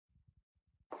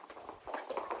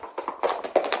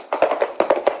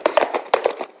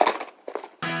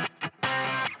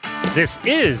This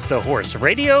is the Horse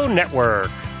Radio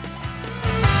Network.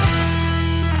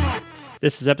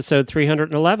 This is episode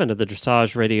 311 of the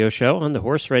Dressage Radio Show on the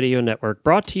Horse Radio Network,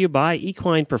 brought to you by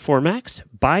Equine Performax,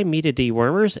 by Meta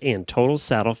Dewormers, and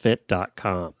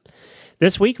TotalSaddleFit.com.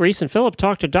 This week, Reese and Phillip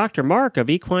talked to Dr. Mark of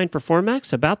Equine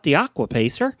Performax about the Aqua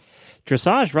Pacer,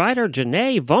 dressage rider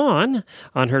Genay Vaughn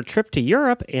on her trip to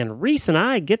Europe, and Reese and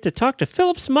I get to talk to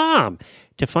Phillip's mom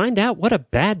to find out what a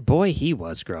bad boy he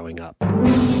was growing up.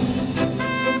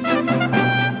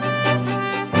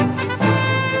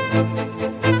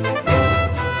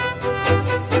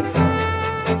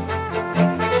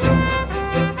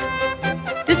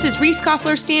 This is Reese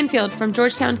Koffler-Stanfield from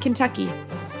Georgetown, Kentucky.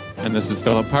 And this is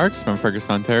Phillip Parks from Fergus,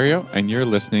 Ontario, and you're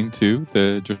listening to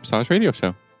the Dressage Radio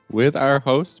Show with our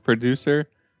host, producer,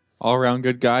 all-around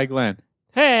good guy, Glenn.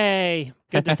 Hey!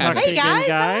 Good to talk to you again, guys.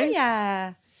 How are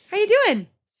ya? How you doing?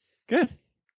 Good.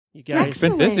 You guys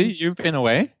Excellent. Been busy. You've been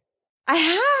away. I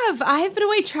have been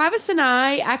away. Travis and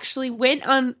I actually went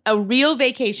on a real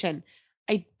vacation.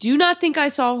 I do not think I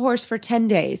saw a horse for 10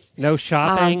 days. No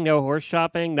shopping, no horse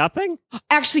shopping, nothing?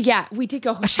 Actually, yeah, we did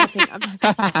go horse shopping.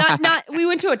 We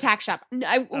went to a tack shop.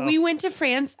 We went to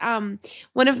France.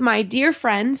 One of my dear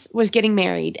friends was getting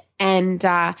married. And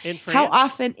In France? how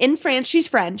often, in France, she's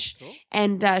French. Cool.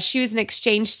 And she was an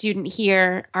exchange student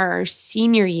here our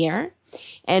senior year.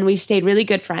 And we stayed really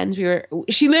good friends.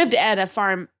 She lived at a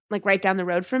farm like right down the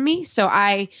road from me. So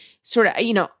I sort of,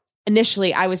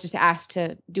 initially, I was just asked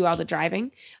to do all the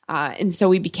driving. And so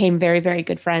we became very, very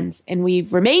good friends. And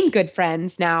we've remained good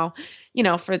friends now,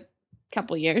 for a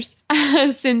couple of years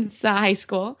since high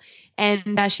school.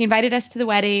 And she invited us to the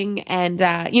wedding. And,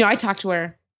 I talk to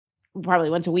her probably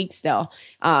once a week still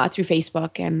through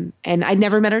Facebook. And I'd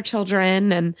never met her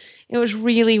children. And it was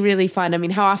really, really fun. I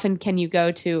mean, how often can you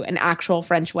go to an actual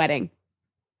French wedding?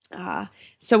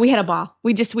 So we had a ball.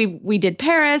 We did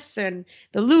Paris and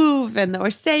the Louvre and the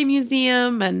Orsay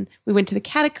Museum, and we went to the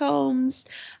catacombs,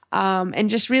 and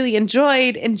just really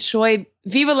enjoyed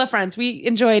Viva la France. We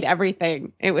enjoyed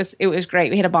everything. It was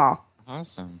great. We had a ball.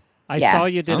 Awesome. I saw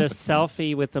you did a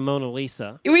selfie with the Mona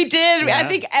Lisa. We did. Yeah. I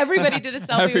think everybody did a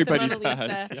selfie with the Mona Everybody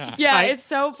Lisa. does, Yeah, it's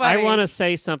so funny. I want to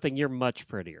say something. You're much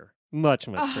prettier. Much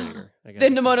prettier.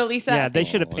 Than the Mona Lisa. Yeah, they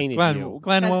should have painted you.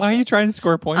 Glenn, why are you trying to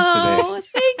score points today? Oh,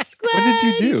 thanks, Glenn. What did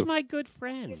you do? He's my good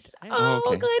friend. Oh,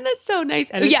 okay. Glenn, that's so nice.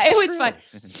 And Yeah, it's it was true. fun.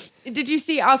 Did you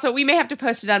see also, we may have to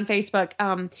post it on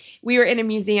Facebook. We were in a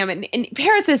museum, and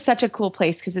Paris is such a cool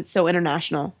place because it's so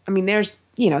international. I mean, there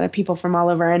are people from all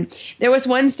over. And there was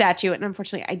one statue, and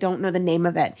unfortunately, I don't know the name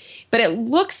of it, but it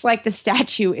looks like the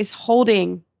statue is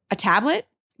holding a tablet,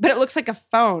 but it looks like a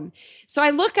phone. So I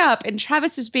look up, and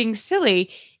Travis was being silly,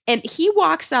 and he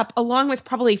walks up along with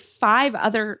probably 5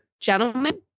 other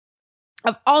gentlemen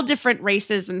of all different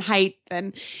races and height,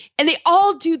 and they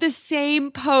all do the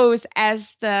same pose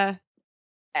as the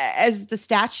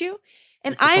statue.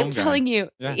 And I am telling you,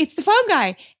 it's the phone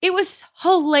guy. It was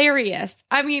hilarious.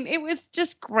 I mean, it was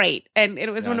just great, and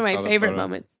it was one of my favorite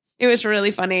moments. It was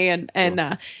really funny,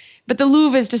 and but the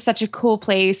Louvre is just such a cool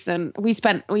place, and we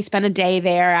spent a day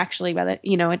there actually. But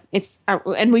it's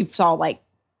and we saw like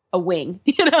a wing.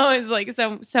 It's like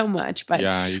so much. But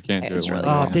yeah, you can't do it. Really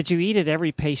Oh, did you eat at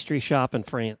every pastry shop in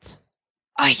France?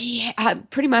 Oh yeah,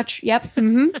 pretty much. Yep.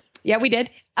 Mm-hmm. Yeah, we did.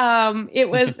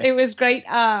 It was great.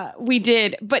 We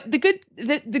did, but the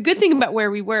good thing about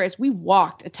where we were is we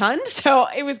walked a ton, so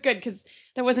it was good because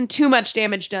there wasn't too much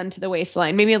damage done to the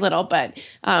waistline. Maybe a little, but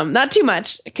not too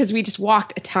much because we just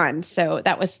walked a ton. So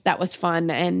that was fun.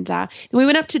 And then we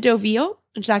went up to Deauville,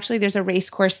 which actually there's a race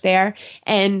course there,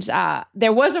 and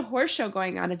there was a horse show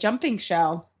going on, a jumping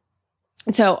show.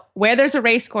 So where there's a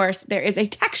race course, there is a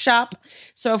tack shop.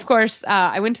 So of course,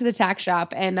 I went to the tack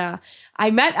shop, and I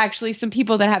met actually some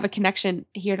people that have a connection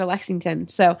here to Lexington.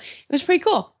 So it was pretty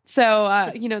cool.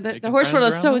 So the horse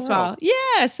world is so small.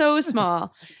 Yeah, so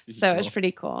small. So it was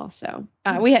pretty cool. So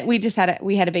we had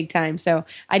a big time. So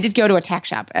I did go to a tack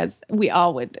shop, as we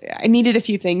all would. I needed a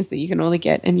few things that you can only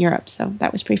get in Europe. So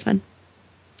that was pretty fun.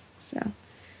 So.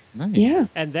 Nice. Yeah.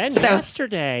 And then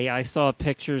yesterday, I saw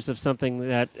pictures of something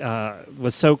that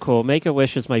was so cool.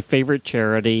 Make-A-Wish is my favorite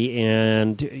charity,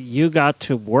 and you got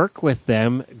to work with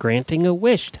them granting a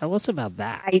wish. Tell us about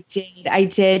that. I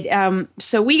did.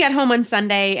 So we got home on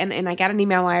Sunday, and I got an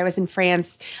email while I was in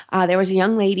France. There was a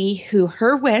young lady who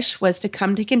her wish was to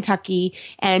come to Kentucky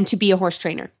and to be a horse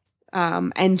trainer.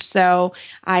 And so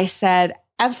I said,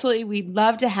 absolutely, we'd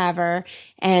love to have her.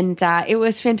 And it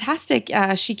was fantastic.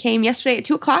 She came yesterday at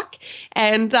 2:00,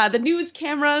 and the news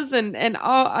cameras and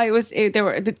all.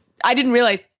 I didn't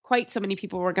realize quite so many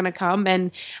people were going to come,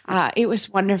 and it was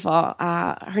wonderful.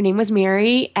 Her name was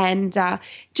Mary, and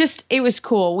it was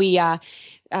cool.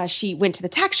 She went to the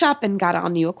tack shop and got all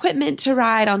new equipment to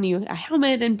ride, all new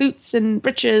helmet and boots and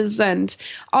breeches and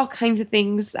all kinds of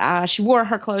things. She wore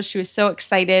her clothes. She was so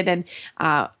excited. And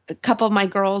a couple of my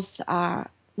girls,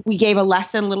 we gave a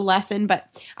little lesson,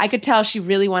 but I could tell she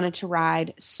really wanted to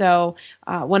ride. So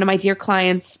one of my dear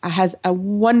clients has a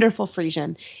wonderful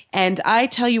Frisian. And I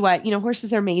tell you what,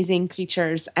 horses are amazing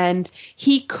creatures, and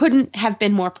he couldn't have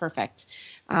been more perfect.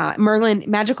 Merlin,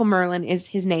 Magical Merlin is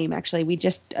his name, actually. We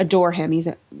just adore him. He's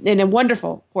a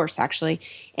wonderful horse, actually.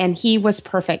 And he was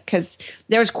perfect because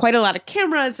there was quite a lot of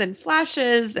cameras and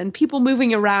flashes and people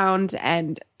moving around,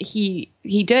 and he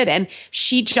did. And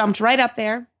she jumped right up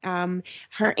there.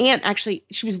 Her aunt, actually,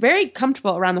 she was very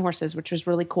comfortable around the horses, which was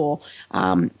really cool.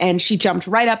 And she jumped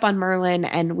right up on Merlin,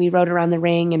 and we rode around the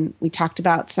ring, and we talked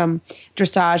about some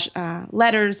dressage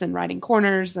letters and riding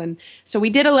corners. And so we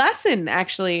did a lesson,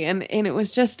 actually. And it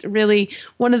was just really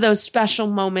one of those special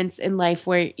moments in life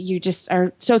where you just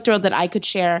are so thrilled that I could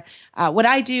share what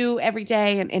I do every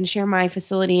day and share my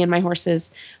facility and my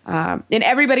horses. And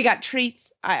everybody got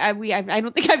treats. I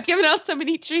don't think I've given out so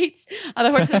many treats.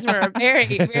 The horses were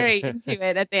very, very into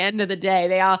it at the end of the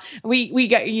day. We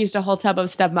used a whole tub of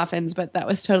stub muffins, but that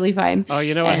was totally fine. Oh,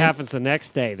 you know what happens the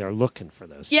next day? They're looking for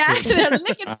those. Yeah, treats. they're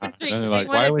looking for treats. They're like,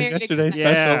 why was yesterday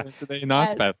special and today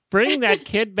not special? Bring that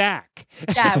kid back.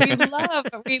 Yeah,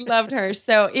 we loved her.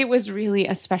 So it was really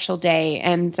a special day.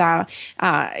 And,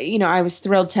 I was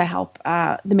thrilled to help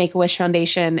the Make-A-Wish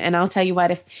Foundation. And I'll tell you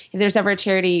what, if there's ever a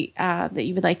charity that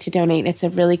you would like to donate, it's a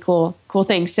really cool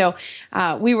thing. So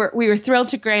we were thrilled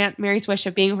to grant Mary's wish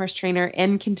of being a horse trainer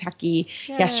in Kentucky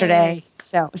yesterday.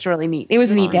 So it was really neat. It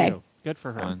was a neat day. Good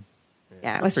for her.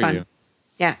 Yeah, it was fun. You.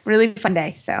 Yeah, really fun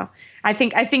day. So I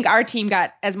think our team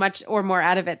got as much or more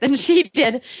out of it than she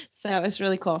did. So it was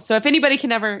really cool. So if anybody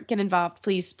can ever get involved,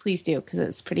 please do, because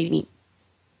it's pretty neat.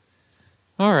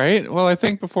 All right. Well, I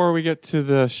think before we get to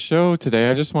the show today,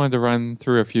 I just wanted to run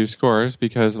through a few scores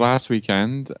because last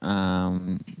weekend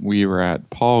we were at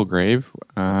Palgrave,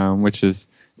 which is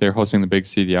they're hosting the big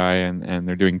CDI and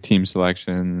they're doing team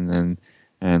selection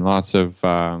and lots of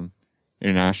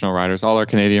international riders. All our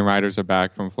Canadian riders are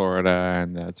back from Florida,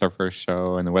 and it's our first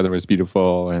show, and the weather was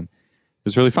beautiful, and it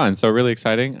was really fun. So really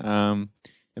exciting.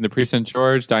 In the Pre-St.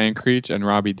 George, Diane Creech and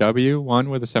Robbie W. won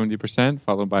with a 70%,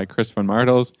 followed by Chris Van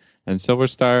Martels and Silver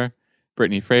Star,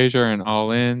 Brittany Fraser and All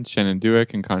In, Shannon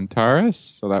Dewick and Contaris.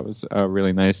 So that was a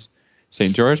really nice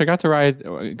St. George. I got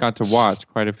to watch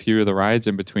quite a few of the rides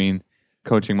in between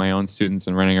coaching my own students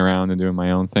and running around and doing my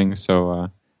own thing.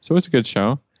 So it was a good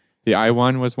show. The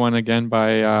I-1 was won again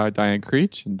by Diane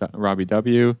Creech and Robbie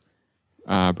W.,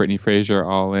 Brittany Fraser,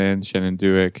 All In, Shannon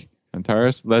Dewick,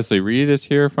 Contaris. Leslie Reed is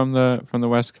here from the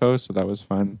West Coast, so that was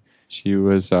fun. She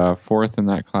was fourth in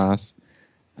that class.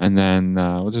 And then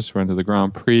we'll just run to the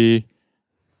Grand Prix.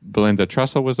 Belinda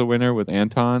Trussell was the winner with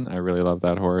Anton. I really love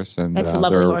that horse. And that's a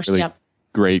lovely horse, really yep.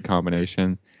 Great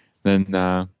combination. Then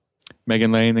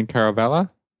Megan Lane and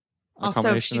Caravella.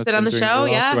 Also, she's been on the show,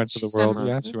 yeah. She went to the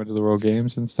World, she went to the World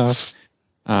Games and stuff.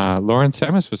 Lauren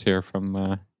Samus was here from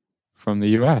the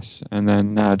U.S. And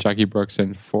then Jackie Brooks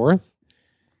in fourth.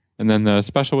 And then the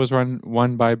special was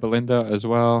won by Belinda as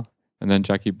well. And then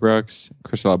Jackie Brooks,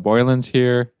 Crystal Boylan's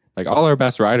here. Like all our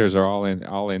best riders are all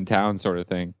in town, sort of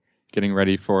thing, getting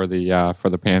ready for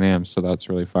the Pan Am. So that's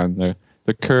really fun.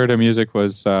 The Curda music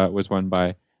was won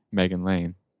by Megan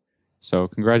Lane. So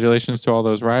congratulations to all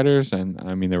those riders, and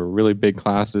I mean there were really big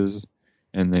classes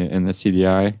in the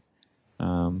CDI,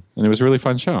 and it was a really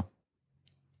fun show.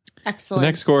 Excellent. The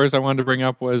next scores I wanted to bring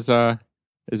up is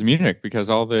Munich, because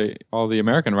all the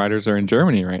American riders are in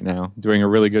Germany right now doing a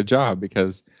really good job,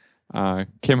 because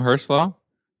Kim Herslaw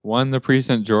won the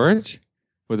Pre-St. George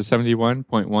with a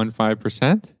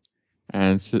 71.15%,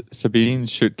 and Sabine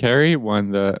Schutt-Carey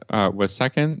was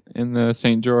second in the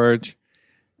St. George.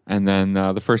 And then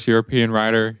the first European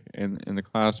rider in the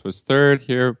class was third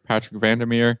here, Patrick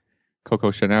Vandermeer, Coco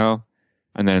Chanel.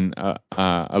 And then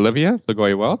Olivia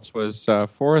Lagoya-Welts was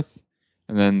fourth.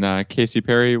 And then Casey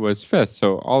Perry was fifth.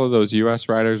 So all of those U.S.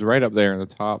 riders right up there in the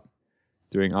top,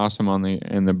 doing awesome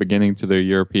in the beginning to the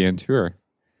European Tour.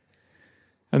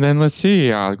 And then let's see,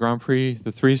 Grand Prix,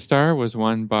 the 3-star was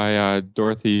won by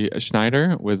Dorothy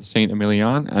Schneider with Saint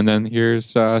Emilion. And then here's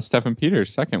Stefan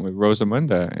Peters, second with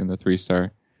Rosamunda in the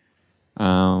 3-star.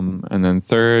 And then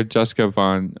third, Jessica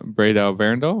von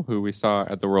Bredel-Verndl, who we saw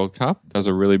at the World Cup, does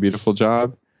a really beautiful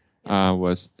job,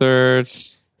 was third.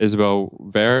 Isabel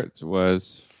Vert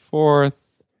was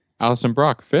fourth. Alison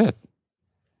Brock, fifth.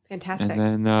 Fantastic.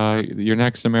 And then your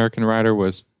next American rider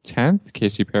was 10th,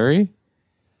 Casey Perry.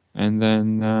 And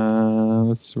then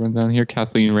let's run down here.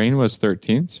 Kathleen Rain was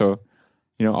 13th. So,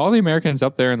 all the Americans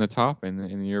up there in the top in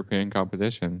the European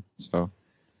competition. So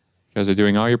you guys are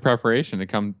doing all your preparation to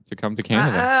come to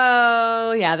Canada.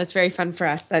 Oh, yeah, that's very fun for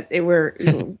us. We're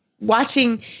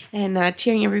watching and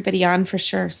cheering everybody on for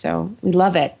sure. So we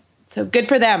love it. So good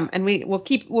for them, and we'll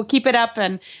keep it up,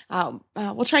 and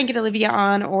we'll try and get Olivia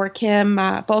on or Kim,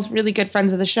 both really good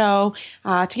friends of the show,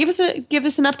 to give us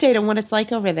an update on what it's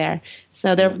like over there.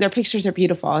 So their pictures are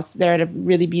beautiful. They're at a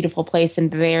really beautiful place in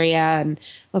Bavaria, and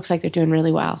looks like they're doing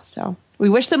really well. So we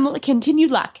wish them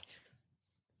continued luck.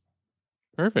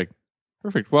 Perfect.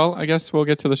 Well, I guess we'll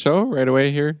get to the show right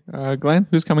away here. Glenn,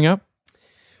 who's coming up?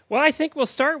 Well, I think we'll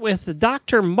start with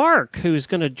Dr. Mark, who's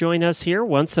going to join us here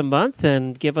once a month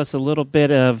and give us a little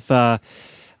bit of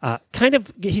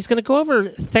he's going to go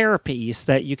over therapies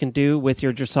that you can do with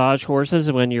your dressage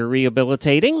horses when you're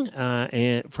rehabilitating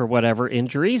and for whatever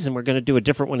injuries. And we're going to do a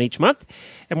different one each month.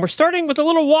 And we're starting with a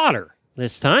little water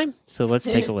this time. So let's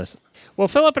take a listen. Well,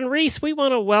 Philip and Reese, we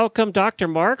want to welcome Dr.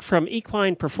 Mark from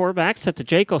Equine Performax at the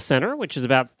Jekyll Center, which is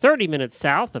about 30 minutes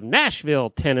south of Nashville,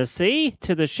 Tennessee,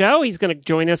 to the show. He's going to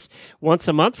join us once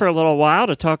a month for a little while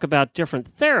to talk about different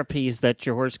therapies that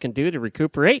your horse can do to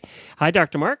recuperate. Hi,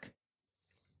 Dr. Mark.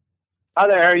 Hi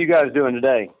there. How are you guys doing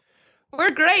today?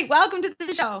 We're great. Welcome to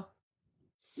the show.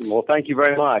 Well, thank you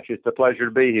very much. It's a pleasure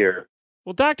to be here.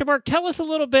 Well, Dr. Mark, tell us a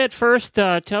little bit first,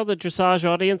 tell the dressage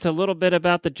audience a little bit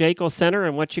about the Jekyll Center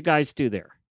and what you guys do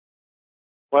there.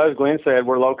 Well, as Glenn said,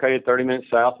 we're located 30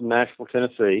 minutes south of Nashville,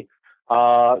 Tennessee.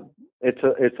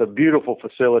 It's a beautiful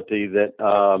facility that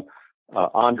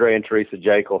Andre and Teresa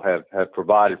Jekyll have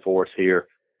provided for us here.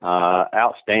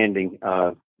 Outstanding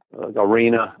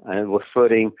arena and with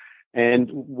footing. And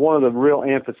one of the real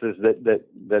emphasis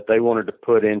that they wanted to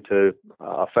put into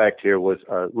effect here was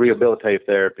rehabilitative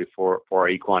therapy for our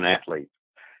equine athletes.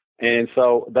 And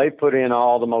so they put in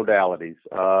all the modalities,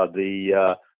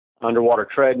 the underwater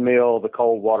treadmill, the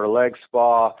cold water leg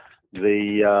spa,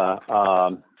 the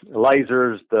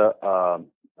lasers, the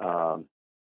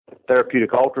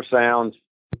therapeutic ultrasounds,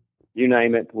 you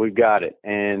name it, we've got it.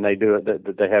 And they do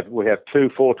it. We have 2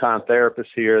 full-time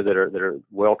therapists here that are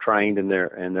well trained in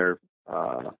their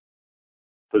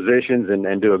positions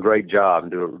and do a great job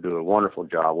and do a wonderful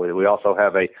job with it. We also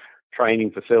have a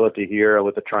training facility here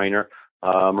with a trainer,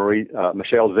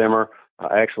 Michelle Zimmer,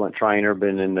 excellent trainer,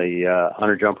 been in the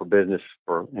hunter jumper business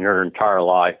in her entire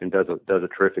life and does a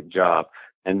terrific job.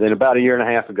 And then about a year and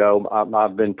a half ago,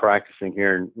 I've been practicing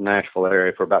here in Nashville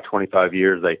area for about 25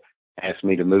 years. They asked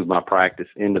me to move my practice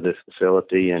into this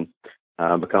facility and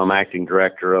become acting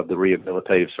director of the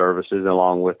rehabilitative services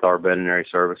along with our veterinary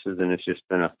services. And it's just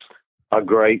been a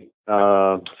great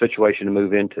situation to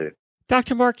move into.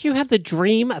 Dr. Mark, you have the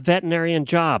dream veterinarian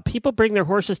job. People bring their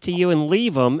horses to you and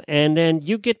leave them, and then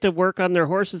you get to work on their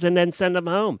horses and then send them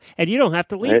home. And you don't have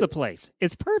to leave the place.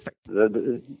 It's perfect.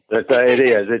 It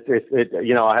is.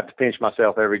 I have to pinch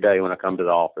myself every day when I come to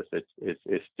the office.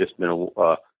 It's just been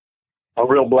a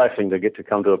real blessing to get to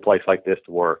come to a place like this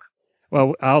to work.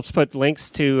 Well, I'll put links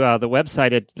to the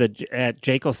website at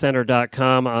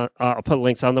jekyllcenter.com. I'll put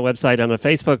links on the website on the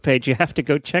Facebook page. You have to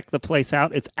go check the place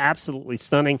out. It's absolutely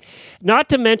stunning. Not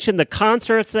to mention the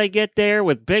concerts they get there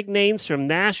with big names from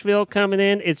Nashville coming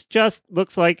in. It just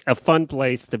looks like a fun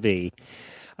place to be.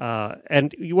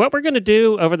 And what we're going to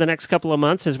do over the next couple of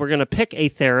months is we're going to pick a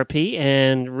therapy,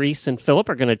 and Reese and Philip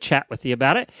are going to chat with you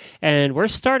about it. And we're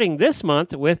starting this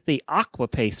month with the Aqua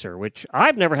Pacer, which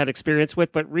I've never had experience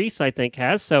with, but Reese, I think,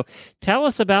 has. So tell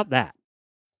us about that.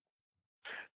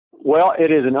 Well,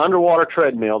 it is an underwater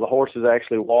treadmill. The horses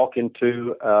actually walk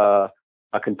into a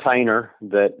container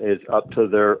that is up to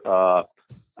their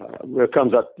it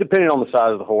comes up, depending on the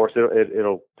size of the horse,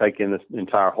 it'll take in the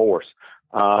entire horse.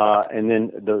 And then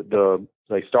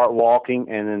they start walking,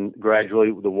 and then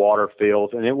gradually the water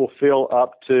fills, and it will fill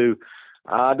up to,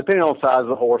 depending on the size of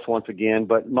the horse once again,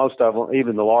 but most of them,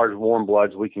 even the large warm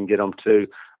bloods, we can get them to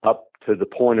up to the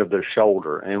point of their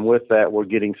shoulder. And with that, we're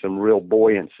getting some real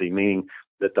buoyancy, meaning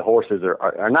that the horses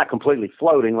are not completely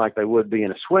floating like they would be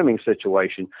in a swimming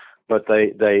situation, but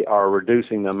they are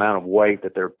reducing the amount of weight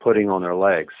that they're putting on their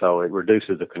legs. So it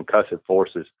reduces the concussive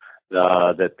forces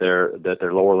that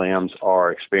their lower limbs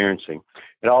are experiencing.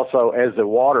 It also, as the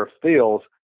water fills,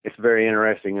 it's very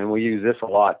interesting, and we use this a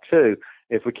lot too.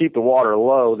 If we keep the water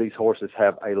low, these horses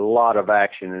have a lot of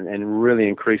action and really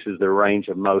increases their range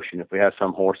of motion. If we have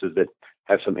some horses that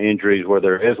have some injuries where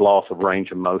there is loss of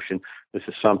range of motion, this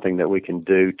is something that we can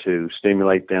do to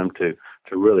stimulate them to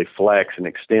really flex and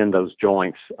extend those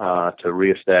joints to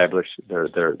reestablish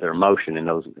their motion in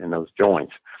those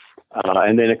joints.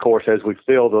 And then, of course, as we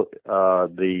fill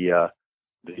the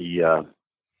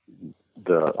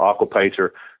Aqua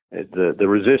Pacer, the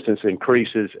resistance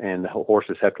increases, and the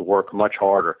horses have to work much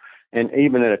harder. And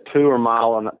even at a 2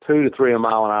 to 3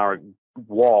 mile an hour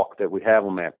walk that we have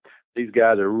them at, these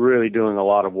guys are really doing a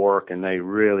lot of work, and they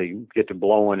really get to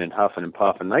blowing and huffing and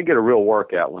puffing. They get a real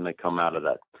workout when they come out of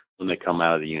that. When they come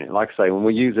out of the unit, like I say, when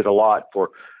we use it a lot for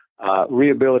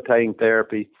rehabilitating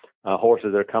therapy,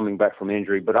 horses that are coming back from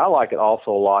injury. But I like it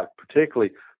also a lot,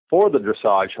 particularly for the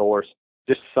dressage horse.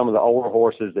 Just some of the older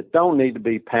horses that don't need to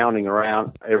be pounding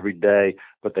around every day,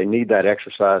 but they need that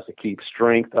exercise to keep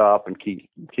strength up and keep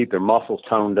their muscles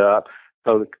toned up,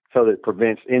 so that it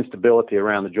prevents instability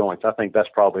around the joints. I think that's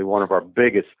probably one of our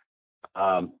biggest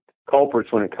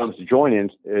culprits when it comes to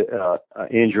joint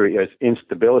injury is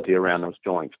instability around those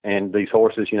joints. And these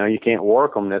horses, you can't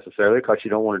work them necessarily because you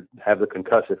don't want to have the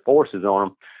concussive forces on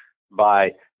them.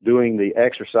 By doing the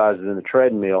exercises in the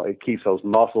treadmill, it keeps those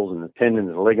muscles and the tendons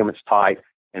and ligaments tight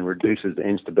and reduces the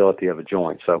instability of a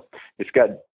joint. So it's got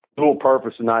dual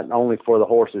purpose, not only for the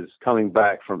horses coming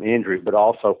back from injury, but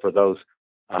also for those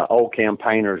old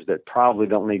campaigners that probably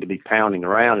don't need to be pounding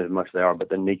around as much as they are, but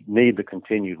they need the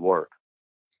continued work.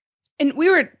 And we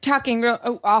were talking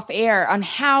off air on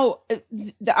how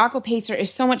the Aqua Pacer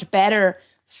is so much better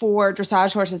for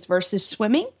dressage horses versus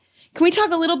swimming. Can we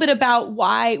talk a little bit about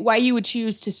why you would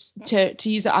choose to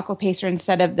use the Aqua Pacer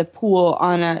instead of the pool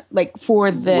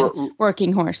for the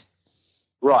working horse?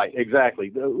 Right,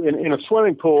 exactly. In a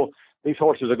swimming pool, these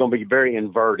horses are going to be very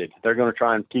inverted. They're going to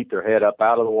try and keep their head up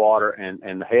out of the water,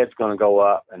 and the head's going to go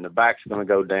up, and the back's going to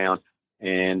go down.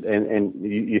 And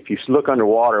if you look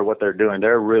underwater, what they're doing,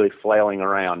 they're really flailing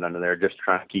around under there, just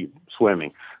trying to keep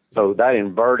swimming. So that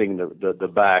inverting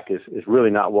the back is really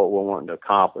not what we're wanting to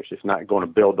accomplish. It's not going to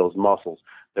build those muscles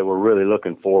that we're really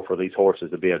looking for these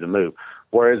horses to be able to move.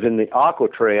 Whereas in the Aqua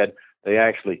Tread, they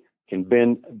actually can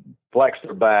flex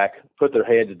their back, put their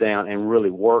heads down, and really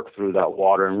work through that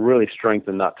water and really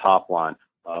strengthen that top line,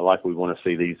 like we want to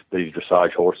see these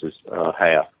dressage horses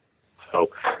have. So,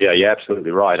 yeah, you're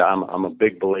absolutely right. I'm a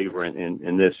big believer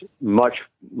in this much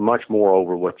more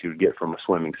over what you'd get from a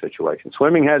swimming situation.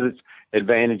 Swimming has its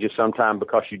advantages sometimes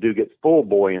because you do get full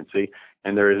buoyancy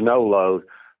and there is no load.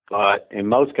 But in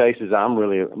most cases, I'm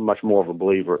really much more of a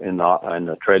believer in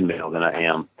the treadmill than I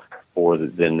am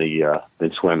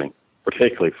than swimming,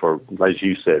 particularly for, as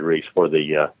you said, Reese, for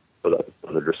the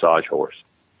dressage horse.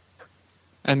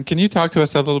 And can you talk to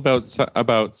us a little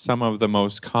about some of the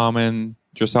most common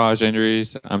dressage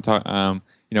injuries? I'm talking,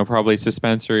 probably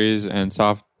suspensories and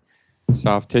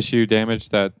soft tissue damage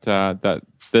that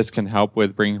this can help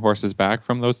with bringing horses back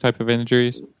from those type of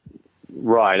injuries.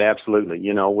 Right, absolutely.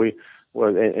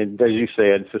 And as you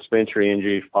said, suspensory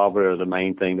injuries probably are the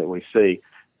main thing that we see.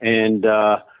 And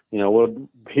we'll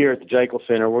here at the Jekyll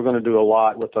Center, we're going to do a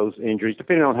lot with those injuries,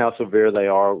 depending on how severe they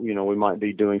are. We might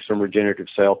be doing some regenerative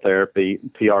cell therapy,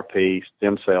 PRP,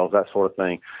 stem cells, that sort of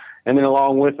thing. And then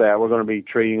along with that, we're going to be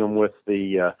treating them with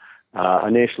the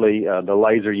initially the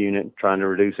laser unit, trying to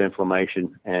reduce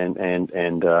inflammation, and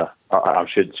I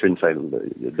shouldn't say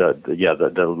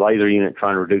the laser unit,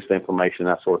 trying to reduce the inflammation,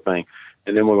 that sort of thing.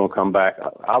 And then we're going to come back.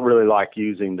 I really like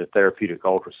using the therapeutic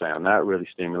ultrasound. That really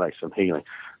stimulates some healing.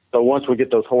 So once we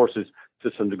get those horses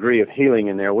to some degree of healing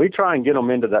in there, we try and get them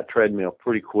into that treadmill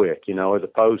pretty quick, as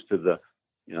opposed to the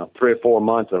 3 or 4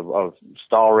 months of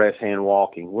stall rest hand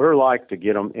walking. We're like to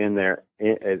get them in there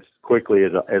as quickly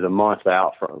as a month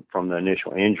out from the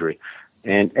initial injury.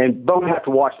 But we have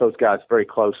to watch those guys very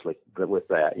closely with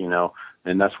that,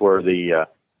 and that's where the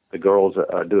girls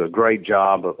do a great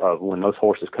job of when those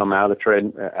horses come out of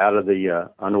the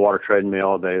underwater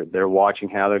treadmill. They're watching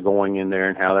how they're going in there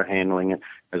and how they're handling it.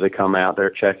 As they come out, they're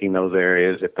checking those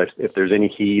areas. If there's any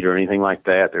heat or anything like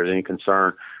that, if there's any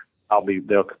concern,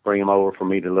 they'll bring them over for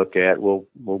me to look at. We'll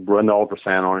run the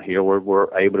ultrasound on it here.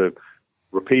 We're able to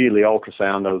repeatedly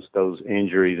ultrasound those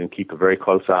injuries and keep a very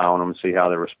close eye on them and see how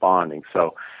they're responding.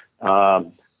 So,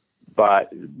 but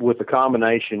with the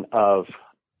combination of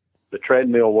the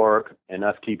treadmill work and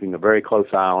us keeping a very close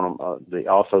eye on them,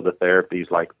 also the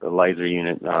therapies like the laser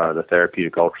unit, the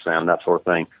therapeutic ultrasound, that sort of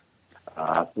thing,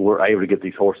 we're able to get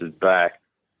these horses back.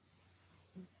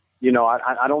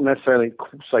 I don't necessarily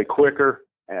say quicker,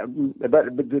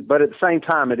 but at the same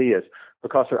time it is,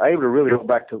 because they're able to really go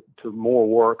back to more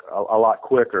work a lot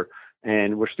quicker,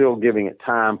 and we're still giving it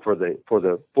time for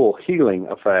the full healing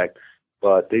effect.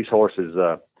 But these horses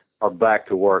are back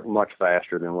to work much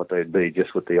faster than what they'd be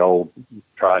just with the old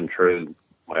tried and true.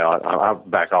 Well, I'll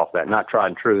back off that. Not tried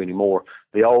and true anymore,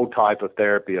 the old type of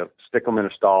therapy of stick them in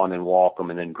a stall and then walk them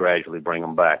and then gradually bring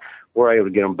them back. We're able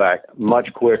to get them back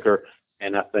much quicker,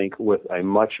 and I think with a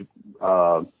much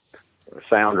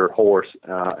sounder horse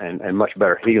and much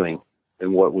better healing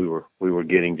than what we were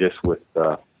getting just with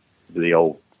the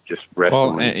old just resting.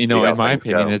 Well, and, in my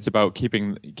opinion, it's about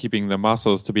keeping the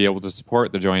muscles to be able to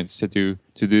support the joints to do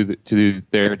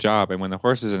their job. And when the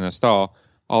horse is in a stall,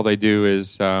 all they do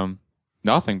is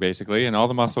nothing basically, and all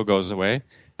the muscle goes away.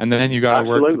 And then you got to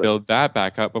work to build that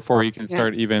back up before you can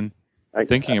start even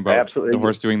thinking about the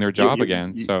horse doing their job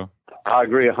again. So I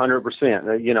agree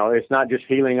 100%. It's not just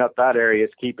healing up that area;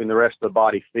 it's keeping the rest of the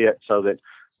body fit so that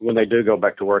when they do go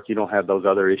back to work, you don't have those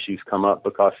other issues come up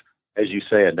because, as you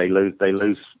said, they lose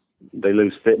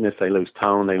fitness, they lose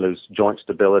tone, they lose joint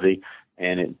stability,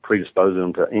 and it predisposes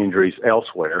them to injuries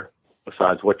elsewhere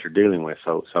besides what you're dealing with.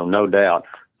 So no doubt,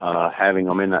 having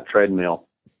them in that treadmill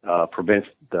prevents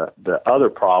the other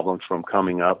problems from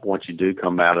coming up once you do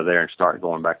come out of there and start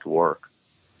going back to work.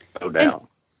 No doubt.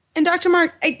 And Dr.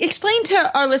 Mark, explain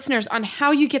to our listeners on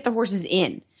how you get the horses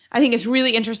in. I think it's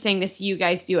really interesting to see you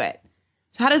guys do it.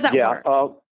 So how does that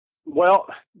work? Well,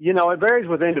 it varies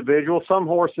with individuals. Some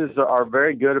horses are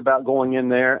very good about going in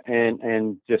there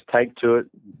and just take to it,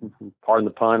 pardon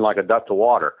the pun, like a duck to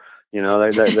water.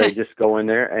 They just go in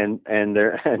there and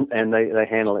they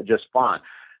handle it just fine.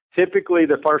 Typically,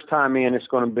 the first time in, it's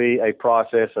going to be a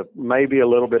process of maybe a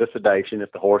little bit of sedation if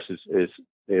the horse is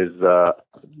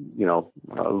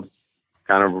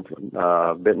kind of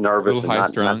a bit nervous and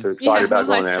not too excited about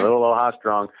going there. A little high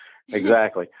strung,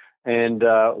 exactly. And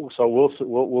so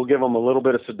we'll give them a little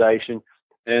bit of sedation,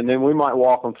 and then we might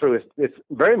walk them through. It's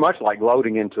very much like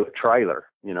loading into a trailer,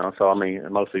 So I mean,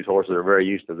 most of these horses are very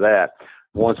used to that.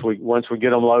 Once we get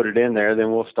them loaded in there,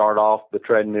 then we'll start off the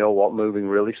treadmill, moving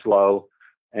really slow,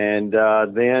 and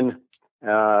then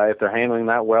if they're handling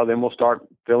that well, then we'll start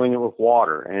filling it with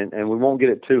water, and we won't get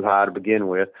it too high to begin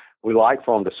with. We like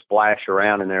for them to splash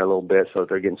around in there a little bit so that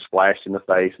they're getting splashed in the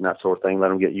face and that sort of thing. Let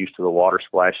them get used to the water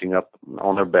splashing up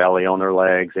on their belly, on their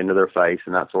legs, into their face,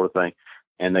 and that sort of thing.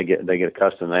 And they get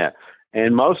accustomed to that.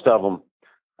 And most of them,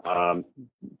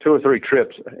 2 or 3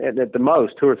 trips, at the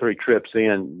most 2 or 3 trips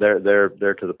in, they're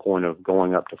to the point of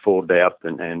going up to full depth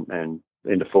and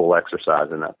into full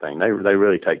exercise in that thing. They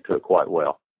really take to it quite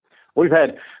well. We've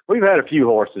had a few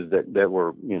horses that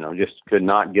were, just could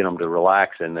not get them to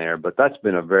relax in there, but that's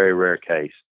been a very rare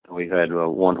case. We've had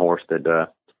one horse that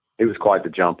he was quite the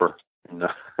jumper. And,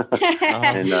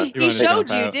 he showed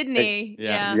you, didn't he?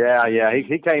 Yeah.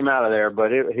 He came out of there, but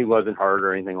he wasn't hurt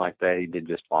or anything like that. He did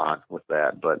just fine with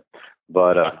that. But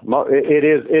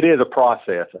it is a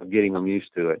process of getting them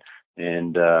used to it,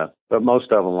 and but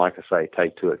most of them, like I say,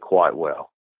 take to it quite well.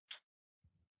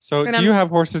 So do you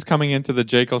have horses coming into the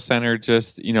Jekyll Center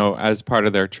just, as part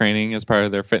of their training, as part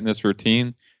of their fitness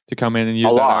routine to come in and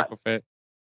use that AquaFit?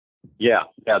 Yeah.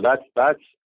 That's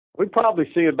we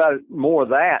probably see about more of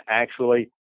that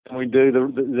actually than we do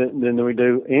than we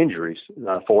do injuries.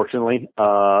 Fortunately,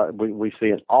 we see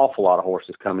an awful lot of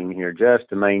horses coming here just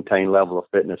to maintain level of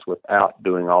fitness without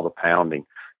doing all the pounding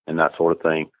and that sort of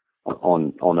thing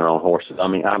on their own horses. I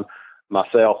mean,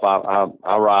 Myself,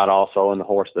 I ride also, and the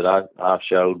horse that I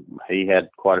showed, he had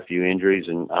quite a few injuries,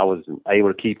 and I was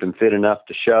able to keep him fit enough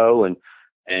to show, and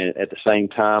at the same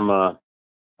time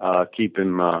keep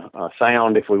him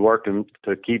sound if we worked him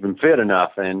to keep him fit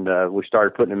enough. And we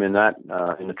started putting him in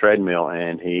in the treadmill,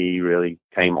 and he really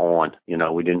came on. He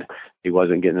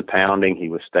wasn't getting the pounding. He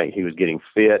was getting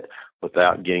fit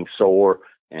without getting sore,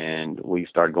 and we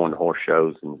started going to horse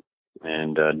shows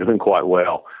and doing quite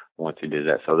well once he did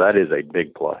that. So that is a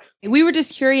big plus. We were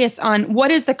just curious on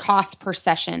what is the cost per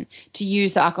session to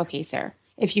use the AquaPacer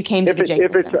if you came to the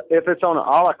Jekyll Center? If it's on an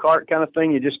a la carte kind of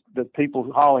thing, the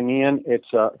people hauling in, it's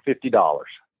 $50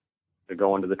 to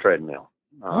go into the treadmill.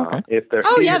 Okay.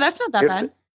 That's not that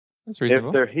bad. That's reasonable.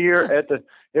 If they're here at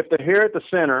the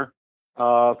center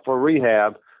for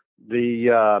rehab,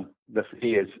 the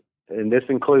fee is, and this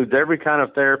includes every kind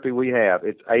of therapy we have,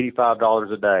 it's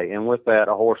 $85 a day. And with that,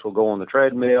 a horse will go on the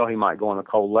treadmill. He might go on a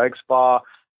cold leg spa.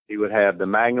 He would have the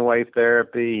MagnaWave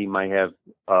therapy. He may have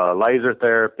laser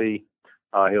therapy.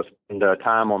 He'll spend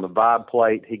time on the vibe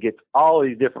plate. He gets all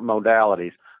these different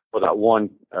modalities for that one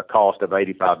cost of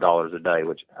 $85 a day,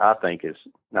 which I think is,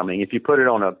 if you put it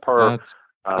on a per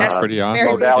that's pretty awesome.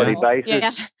 Modality basis.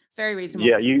 Yeah. Very reasonable.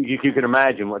 Yeah, you can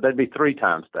imagine that'd be 3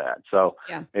 times that. So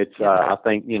it's I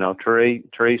think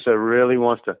Teresa really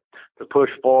wants to push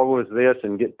forward with this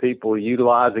and get people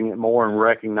utilizing it more and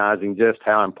recognizing just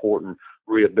how important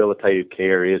rehabilitative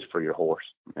care is for your horse.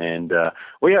 And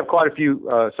we have quite a few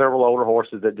several older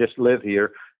horses that just live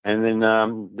here and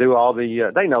then do all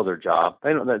the. They know their job.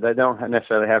 They don't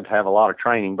necessarily have to have a lot of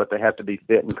training, but they have to be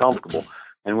fit and comfortable.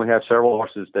 And we have several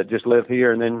horses that just live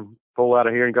here and then pull out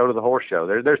of here and go to the horse show.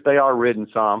 They are ridden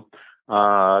some,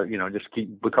 just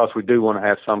because we do want to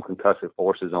have some concussive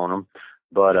horses on them.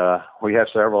 But we have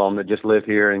several of them that just live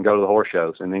here and go to the horse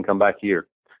shows and then come back here.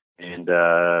 And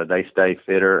they stay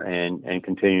fitter and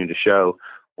continue to show.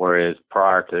 Whereas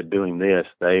prior to doing this,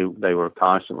 they were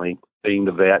constantly seeing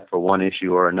the vet for one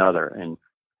issue or another. And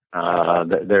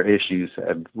their issues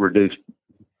have reduced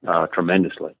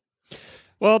tremendously.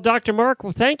 Well, Dr. Mark,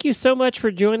 thank you so much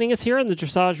for joining us here on the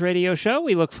Dressage Radio Show.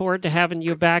 We look forward to having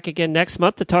you back again next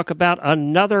month to talk about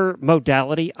another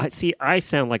modality. I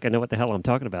sound like I know what the hell I'm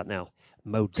talking about now.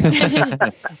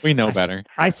 Modality. We know better.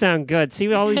 I sound good.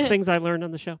 See all these things I learned on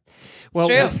the show?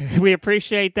 Well, we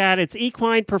appreciate that. It's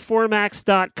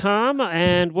equineperformax.com,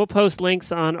 and we'll post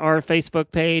links on our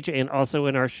Facebook page and also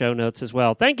in our show notes as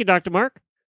well. Thank you, Dr. Mark.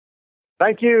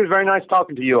 Thank you. It was very nice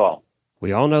talking to you all.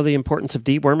 We all know the importance of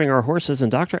deworming our horses,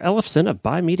 and Dr. Ellefson of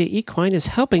By Media Equine is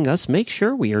helping us make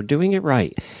sure we are doing it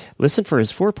right. Listen for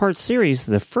his 4-part series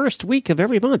the first week of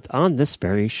every month on this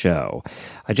very show.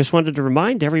 I just wanted to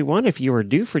remind everyone, if you are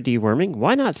due for deworming,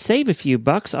 why not save a few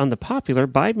bucks on the popular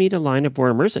By Media line of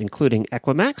wormers, including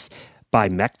Equimax,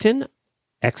 Bimectin,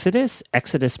 Exodus,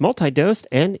 Exodus Multidose,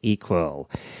 and Equil.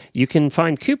 You can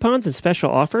find coupons and special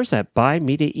offers at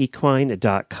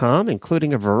buymediaequine.com,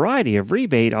 including a variety of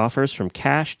rebate offers from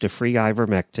cash to free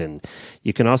ivermectin.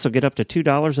 You can also get up to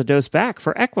 $2 a dose back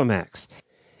for Equimax.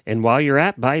 And while you're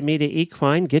at By Media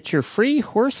Equine, get your free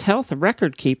horse health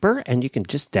record keeper, and you can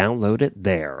just download it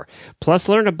there. Plus,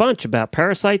 learn a bunch about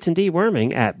parasites and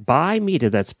deworming at Bimeda,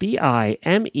 that's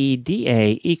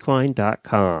BIMEDA,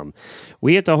 equine.com.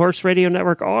 We at the Horse Radio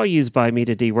Network all use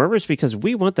Bimeda dewormers because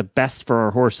we want the best for our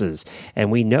horses,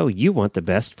 and we know you want the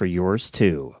best for yours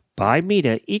too.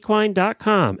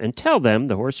 ByMediaEquine.com and tell them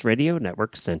the Horse Radio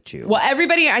Network sent you. Well,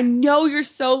 everybody, I know you're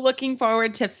so looking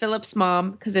forward to Philip's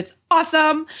mom because it's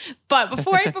awesome. But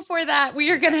before that, we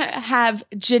are going to have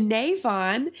Genay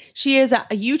Vaughn. She is a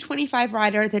U25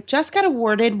 rider that just got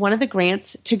awarded one of the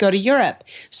grants to go to Europe.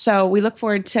 So we look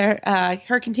forward to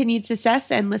her continued success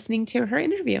and listening to her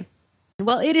interview.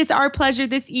 Well, it is our pleasure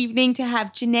this evening to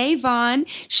have Genay Vaughn.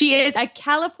 She is a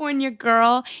California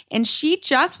girl, and she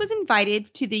just was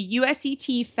invited to the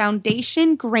USET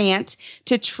Foundation grant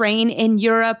to train in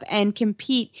Europe and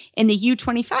compete in the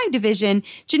U25 division.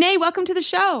 Genay, welcome to the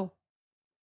show.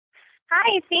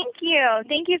 Hi, thank you.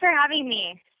 Thank you for having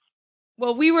me.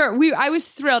 Well, I was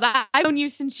thrilled. I've known you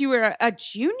since you were a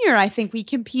junior. I think we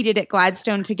competed at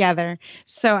Gladstone together.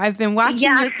 So I've been watching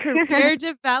your career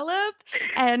develop,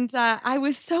 and I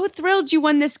was so thrilled you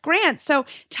won this grant. So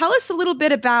tell us a little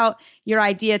bit about your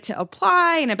idea to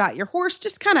apply and about your horse.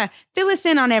 Just kind of fill us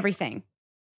in on everything.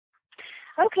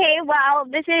 Okay, well,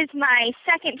 this is my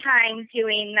second time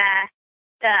doing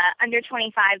the under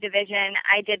 25 division.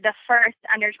 I did the first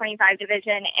under 25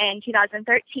 division in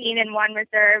 2013 and won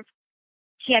reserve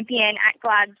champion at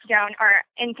Gladstone, or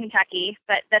in Kentucky,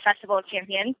 but the Festival of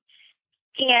Champions.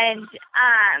 And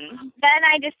then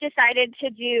I just decided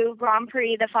to do Grand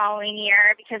Prix the following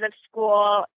year because of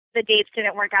school. The dates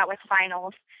didn't work out with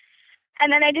finals.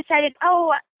 And then I decided,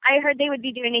 I heard they would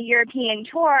be doing a European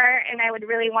tour, and I would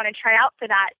really want to try out for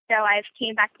that. So I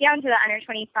came back down to the under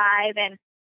 25, and,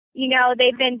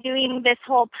 they've been doing this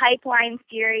whole pipeline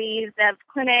series of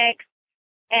clinics.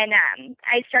 And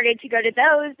I started to go to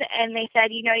those, and they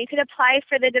said, you could apply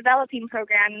for the developing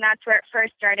program, and that's where it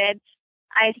first started.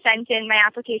 I sent in my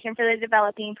application for the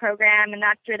developing program, and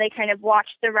that's where they kind of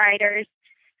watched the riders,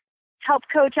 help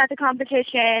coach at the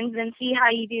competitions, and see how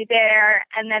you do there,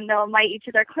 and then they'll invite you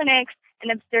to their clinics and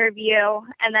observe you.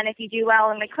 And then if you do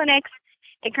well in the clinics,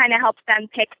 it kind of helps them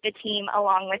pick the team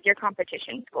along with your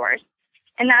competition scores.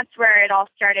 And that's where it all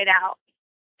started out,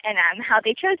 and how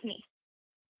they chose me.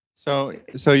 So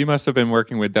you must have been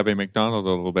working with Debbie McDonald a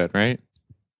little bit, right?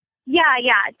 Yeah.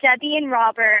 Debbie and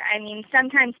Robert. I mean,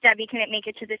 sometimes Debbie couldn't make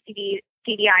it to the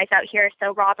CDIs out here,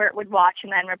 so Robert would watch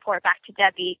and then report back to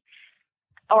Debbie,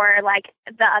 or like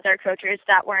the other coaches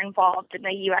that were involved in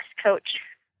the U.S. coach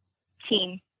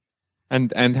team.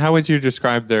 And how would you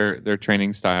describe their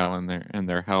training style and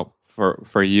their help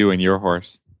for you and your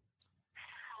horse?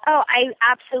 Oh, I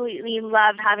absolutely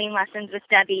love having lessons with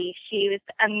Debbie. She was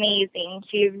amazing.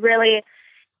 She really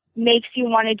makes you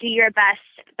want to do your best,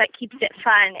 but keeps it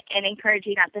fun and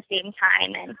encouraging at the same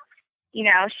time. And,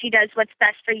 she does what's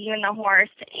best for you and the horse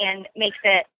and makes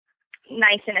it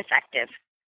nice and effective.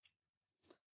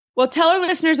 Well, tell our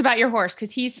listeners about your horse,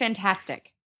 because he's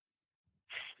fantastic.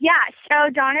 Yeah,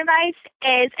 so Donnerweiss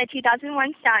is a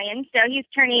 2001 stallion, so he's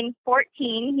turning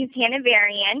 14. He's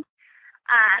Hanoverian.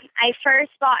 I first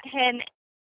bought him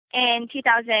in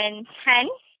 2010,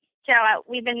 so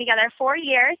we've been together 4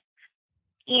 years.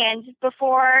 And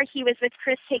before, he was with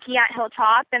Chris Hickey at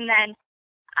Hilltop, and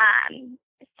then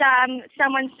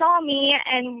someone saw me,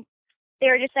 and they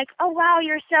were just like, "Oh wow,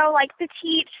 you're so like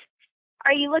petite.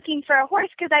 Are you looking for a horse?"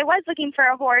 Because I was looking for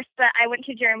a horse, but I went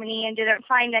to Germany and didn't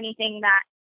find anything that,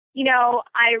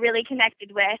 I really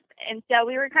connected with. And so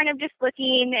we were kind of just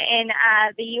looking in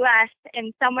the U.S.,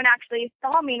 and someone actually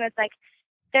saw me and was like,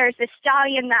 "There's a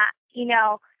stallion that,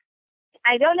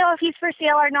 I don't know if he's for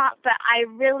sale or not, but I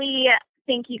really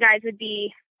think you guys would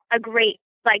be a great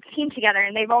team together."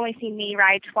 And they've only seen me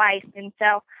ride twice. And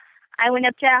so I went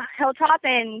up to Hilltop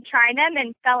and tried him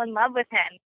and fell in love with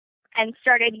him and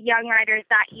started Young Riders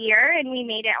that year. And we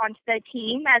made it onto the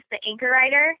team as the anchor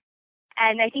rider.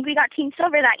 And I think we got team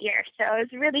silver that year. So it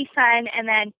was really fun. And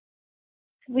then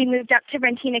we moved up to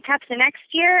Rentina Cups the next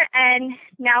year. And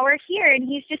now we're here. And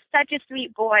he's just such a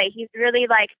sweet boy. He's really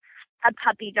like a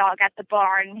puppy dog at the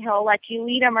barn. He'll let you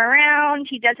lead him around.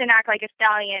 He doesn't act like a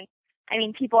stallion. I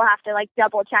mean, people have to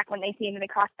double check when they see him in the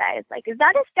cross ties. Is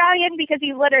that a stallion? Because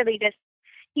he literally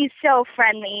he's so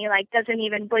friendly, doesn't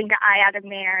even blink an eye at a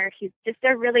mare. He's just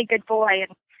a really good boy,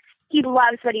 and he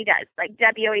loves what he does.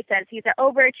 Debbie always says, he's an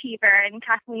overachiever, and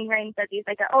Kathleen Rain says he's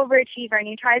an overachiever, and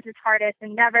he tries his hardest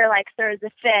and never throws a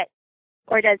fit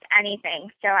or does anything.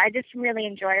 So I just really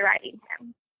enjoy riding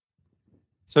him.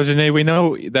 So, Genay, we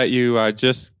know that you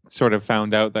just sort of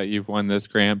found out that you've won this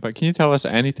grant, but can you tell us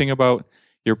anything about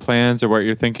your plans or what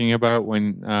you're thinking about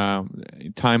when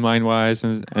timeline-wise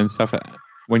and stuff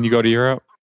when you go to Europe?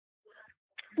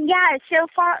 Yeah, so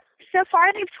far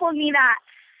they've told me that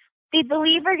they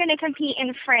believe we're going to compete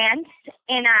in France,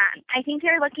 and I think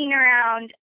they're looking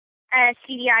around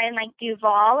CDI in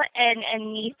Duval and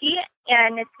Nice,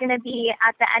 and it's going to be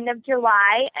at the end of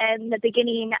July and the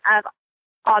beginning of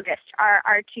August are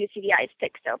our two CDIs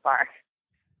picked so far.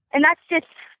 And that's just,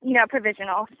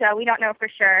 provisional, so we don't know for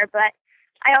sure, but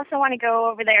I also want to go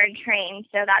over there and train,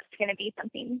 so that's going to be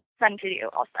something fun to do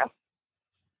also.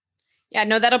 Yeah,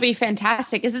 no, that'll be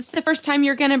fantastic. Is this the first time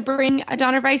you're going to bring a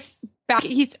Donnerweiss back?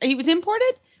 He was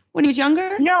imported when he was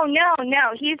younger? No.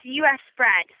 He's U.S.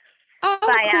 bred. Oh,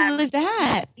 how cool is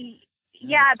that?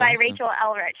 Yeah, That's by awesome. Rachel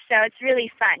Elrich. So it's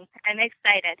really fun. I'm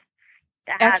excited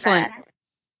to have Excellent.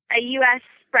 a U.S.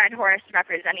 bred horse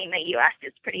representing the U.S.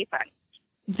 It's pretty fun.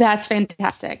 That's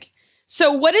fantastic.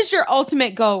 So what is your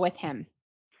ultimate goal with him?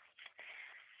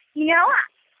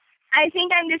 I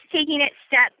think I'm just taking it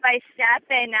step by step,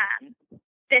 and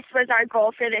this was our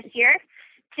goal for this year,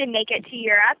 to make it to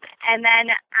Europe. And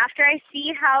then after I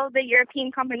see how the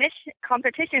European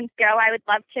competitions go, I would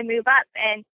love to move up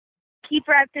and keep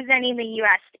representing the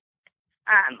U.S.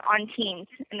 On teams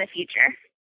in the future.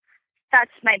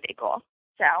 That's my big goal.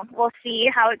 So we'll see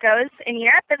how it goes in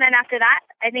Europe, and then after that,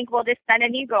 I think we'll just set a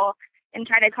new goal and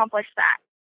try to accomplish that.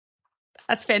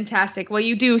 That's fantastic. Well,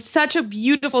 you do such a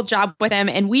beautiful job with him,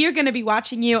 and we are going to be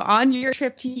watching you on your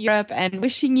trip to Europe and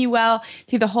wishing you well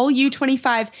through the whole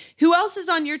U25. Who else is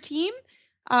on your team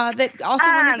that also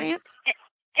won the grants?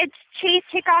 It's Chase,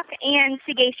 Hickok, and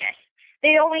Sagacious.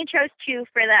 They only chose 2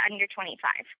 for the under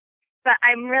 25, but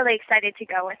I'm really excited to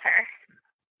go with her.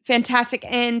 Fantastic.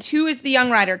 And who is the Young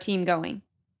Rider team going?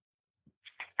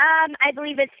 I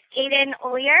believe it's Aiden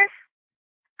Ollier,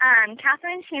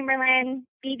 Catherine Chamberlain,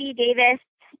 BB Davis,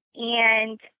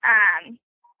 and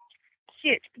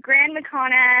Grand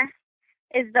McConna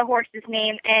is the horse's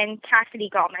name, and Cassidy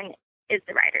Gallman is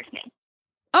the rider's name.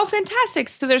 Oh, fantastic.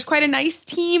 So there's quite a nice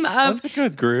team of... That's a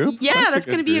good group. Yeah, that's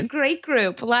going to be a great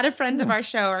group. A lot of friends of our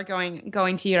show are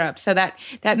going to Europe, so that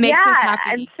makes us happy.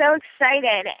 I'm so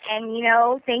excited. And,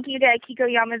 thank you to Kiko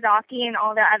Yamazaki and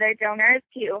all the other donors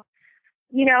who,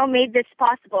 made this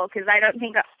possible, because I don't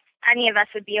think any of us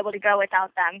would be able to go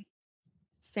without them.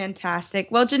 Fantastic.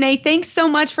 Well, Genay, thanks so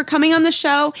much for coming on the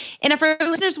show. And if our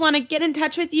listeners want to get in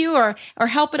touch with you or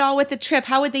help at all with the trip,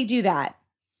 how would they do that?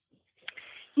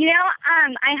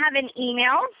 I have an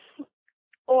email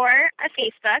or a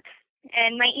Facebook,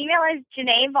 and my email is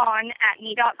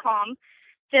JenayVaughn@me.com.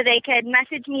 So they could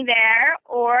message me there,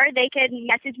 or they could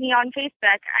message me on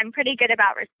Facebook. I'm pretty good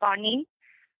about responding.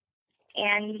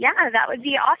 And yeah, that would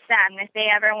be awesome if they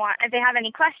have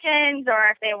any questions, or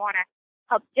if they want to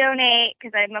help donate,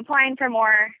 because I'm applying for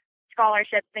more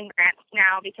scholarships and grants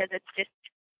now, because it's just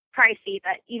pricey,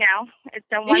 but it's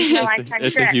a once in a lifetime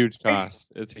it's trip. a huge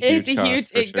cost. It's a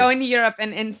huge cost. Going to Europe.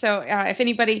 And so if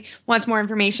anybody wants more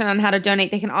information on how to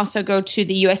donate, they can also go to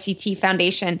the USCT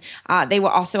Foundation. They will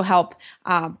also help.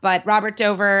 But Robert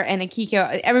Dover and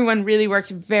Akiko, everyone really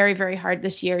works very, very hard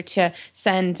this year to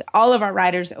send all of our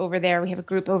riders over there. We have a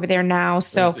group over there now.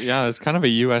 So it's kind of a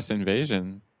U.S.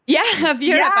 invasion. Yeah, of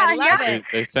Europe. I love it.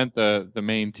 They sent the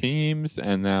main teams,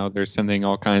 and now they're sending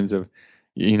all kinds of,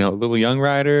 little young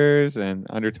riders and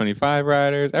under 25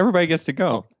 riders. Everybody gets to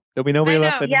go. There'll be nobody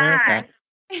left in America.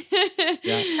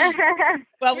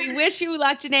 Well, we wish you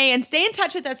luck, Genay, and stay in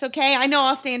touch with us, okay? I know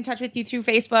I'll stay in touch with you through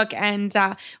Facebook, and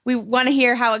we want to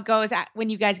hear how it goes when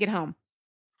you guys get home.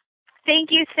 Thank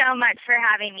you so much for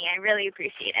having me. I really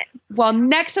appreciate it. Well,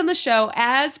 next on the show,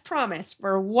 as promised,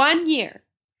 for 1 year,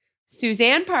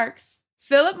 Suzanne Parks,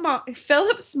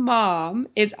 Philip's mom,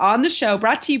 is on the show,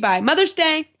 brought to you by Mother's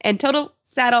Day and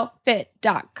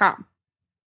TotalSaddleFit.com.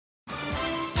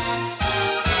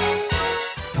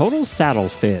 Total Saddle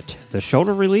Fit, the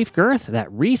shoulder relief girth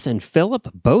that Reese and Philip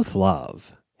both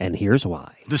love. And here's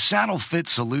why. The saddle fit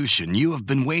solution you have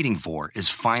been waiting for is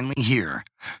finally here.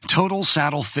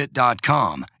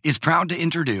 TotalSaddleFit.com is proud to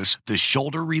introduce the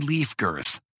shoulder relief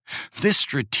girth. This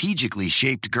strategically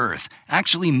shaped girth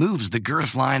actually moves the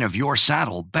girth line of your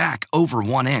saddle back over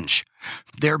 1 inch,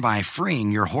 thereby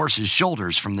freeing your horse's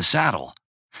shoulders from the saddle.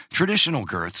 Traditional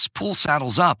girths pull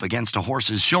saddles up against a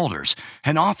horse's shoulders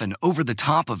and often over the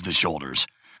top of the shoulders.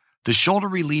 The shoulder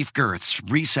relief girth's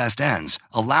recessed ends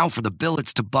allow for the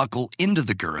billets to buckle into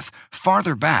the girth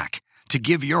farther back to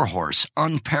give your horse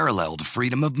unparalleled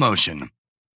freedom of motion.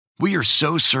 We are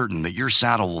so certain that your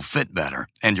saddle will fit better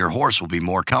and your horse will be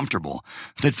more comfortable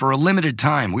that for a limited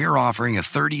time we are offering a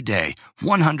 30-day,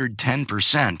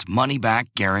 110%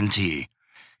 money-back guarantee.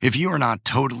 If you are not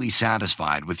totally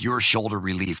satisfied with your shoulder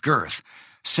relief girth,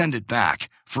 send it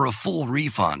back for a full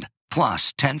refund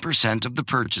plus 10% of the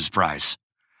purchase price.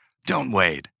 Don't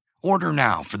wait. Order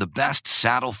now for the best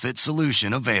saddle fit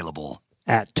solution available.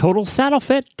 At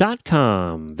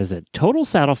TotalSaddleFit.com. Visit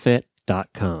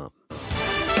TotalSaddleFit.com.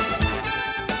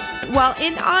 Well,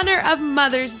 in honor of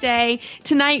Mother's Day,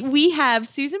 tonight we have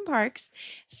Susan Parks,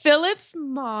 Philip's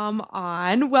mom,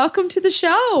 on. Welcome to the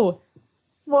show.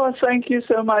 Well, thank you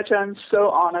so much. I'm so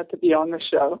honored to be on the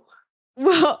show.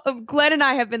 Well, Glenn and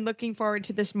I have been looking forward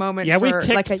to this moment Yeah, for we've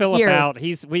kicked like a Philip year. out.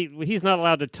 He's not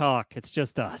allowed to talk. It's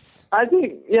just us. I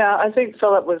think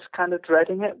Philip was kind of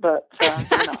dreading it, but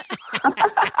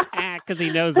Because he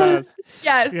knows us.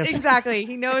 Yes, exactly.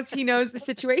 He knows the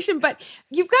situation. But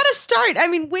you've got to start. I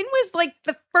mean, when was like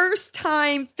the first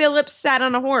time Philip sat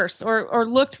on a horse or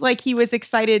looked like he was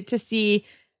excited to see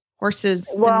horses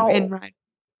and ride?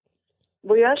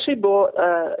 We actually bought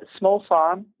a small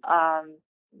farm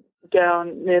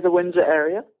down near the Windsor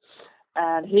area,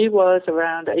 and he was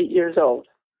around 8 years old.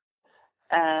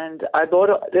 And I bought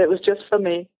it. It was just for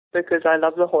me because I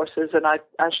love the horses, and I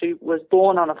actually was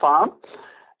born on a farm.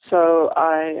 So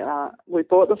we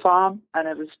bought the farm, and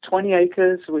it was 20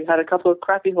 acres. We had a couple of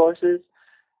crappy horses,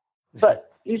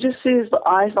 but you just see his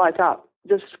eyes light up.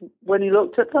 Just when he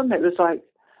looked at them, it was like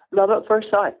love at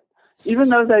first sight. Even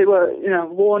though they were,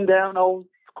 worn down old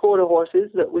quarter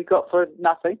horses that we got for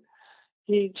nothing,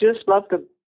 he just loved them.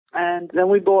 And then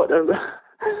we bought it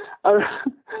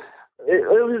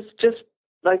was just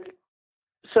like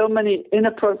so many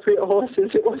inappropriate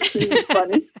horses. It was really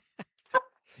funny.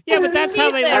 Yeah, but that's how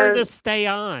they learn to stay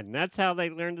on. That's how they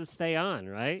learn to stay on,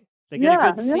 right? They get a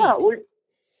good seat. Yeah.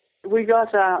 We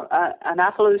got an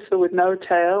Appaloosa with no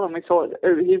tail, and we thought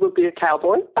he would be a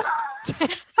cowboy.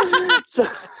 Did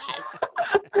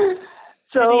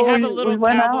he have a little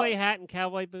cowboy hat and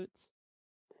cowboy boots?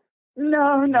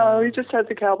 No, he just had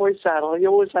the cowboy saddle. He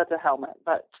always had the helmet.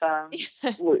 But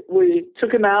we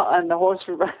took him out, and the horse,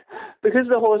 because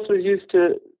the horse was used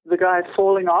to the guy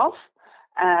falling off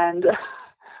and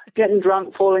getting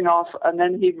drunk, falling off, and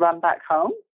then he'd run back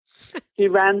home. He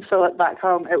ran Philip back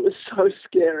home. It was so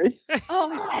scary.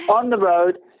 On the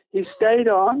road, he stayed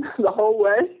on the whole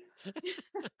way.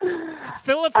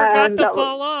 Philip forgot to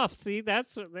fall off. See,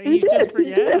 that's what he just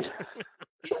forget.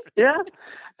 Yeah.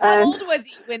 How old was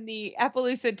he when the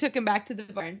Appaloosa took him back to the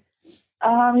barn?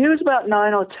 He was about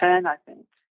 9 or 10, I think.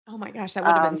 Oh my gosh, that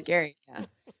would have been scary.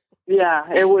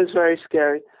 Yeah, it was very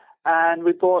scary. And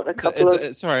we bought a couple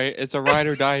it's a ride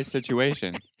or die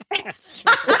situation.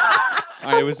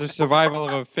 It was the survival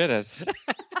of a fittest.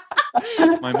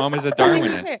 My mom is a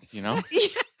Darwinist,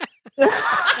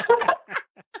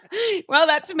 Well,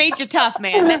 that's made you tough,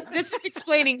 man. This is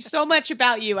explaining so much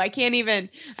about you. I can't even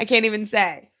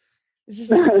say. This is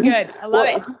good. I love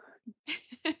it.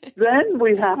 Then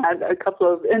we had a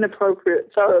couple of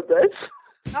inappropriate thoroughbreds.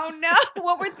 Oh no!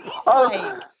 What were these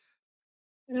like?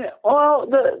 Yeah, well,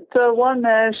 the one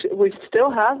there, we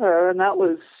still have her, and that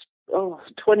was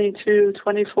 22,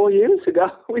 24 years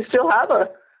ago. We still have her,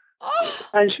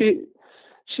 and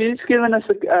she's given us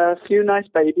a few nice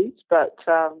babies. But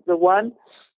the one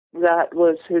that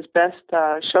was his best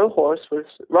show horse was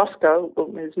Roscoe.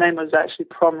 His name was actually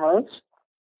Primrose,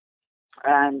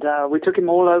 and we took him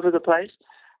all over the place,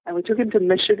 and we took him to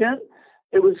Michigan.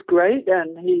 It was great,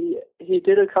 and he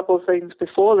did a couple of things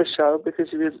before the show because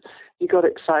he got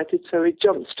excited, so he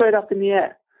jumped straight up in the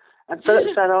air. And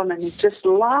Philip sat on, and he just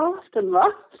laughed and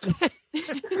laughed.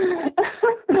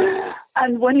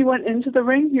 And when he went into the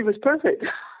ring, he was perfect.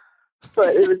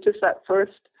 But it was just that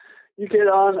first, you get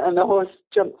on, and the horse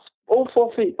jumps all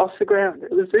 4 feet off the ground.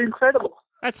 It was incredible.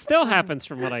 That still happens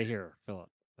from what I hear, Philip.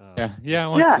 Yeah,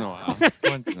 once in a while.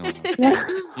 Once in a while. Yeah.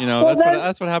 You know,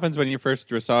 that's what happens when your first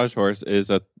dressage horse is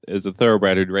a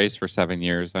thoroughbred who'd raced for 7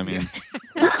 years. I mean,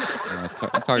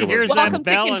 talk about Welcome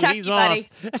to Kentucky, buddy.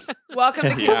 Welcome to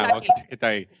Kentucky. Welcome to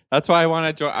Kentucky. That's why I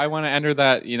want to I want to enter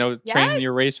that. Train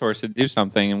your racehorse to do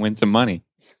something and win some money.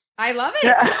 I love it.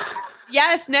 Yeah.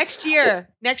 Yes, next year,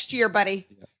 buddy.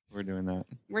 Yeah, we're doing that.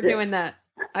 We're doing that.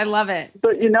 I love it.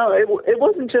 But it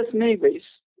wasn't just me, Reese.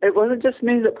 It wasn't just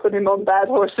me that put him on bad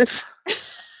horses.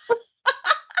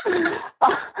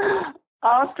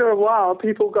 After a while,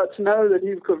 people got to know that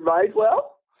he could ride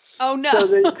well. Oh, no. So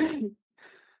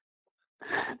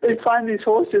they'd find these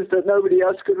horses that nobody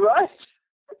else could ride.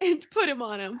 And put him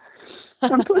on him.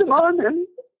 And put him on, and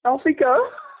off he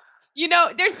go.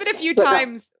 There's been a few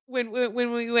times when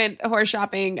we went horse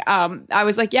shopping, I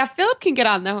was like, yeah, Philip can get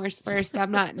on the horse first.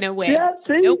 I'm not, no way. Yeah,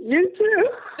 see, nope. You too.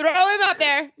 Throw him up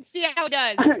there and see how he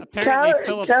does. Apparently,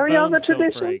 Philip's carry on the bones don't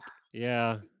tradition. break.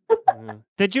 Yeah.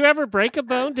 Did you ever break a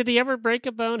bone? Did he ever break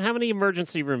a bone? How many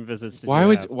emergency room visits did you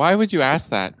have? Why would you ask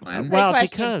that, Glenn? Well, question.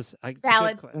 because I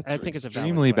think it's a valid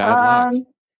extremely question. bad luck.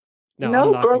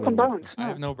 No broken bones. I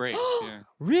have no breaks. Yeah.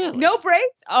 Really? No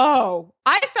breaks? Oh,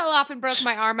 I fell off and broke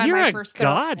my arm on You're my first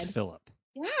god, thoroughbred. Philip.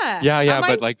 Yeah. Yeah,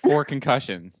 but like 4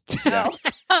 concussions. Yeah.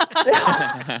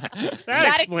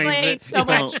 That explains it. so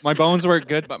much. My bones work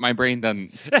good, but my brain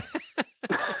doesn't.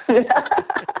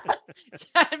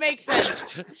 That makes sense.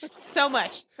 So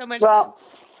much. Well,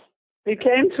 he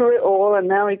came through it all, and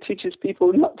now he teaches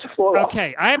people not to fall off.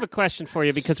 Okay, I have a question for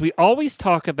you because we always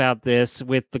talk about this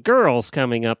with the girls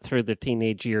coming up through their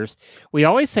teenage years. We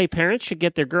always say parents should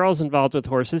get their girls involved with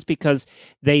horses because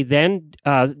they then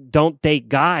don't date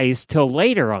guys till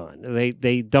later on.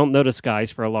 They don't notice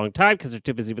guys for a long time because they're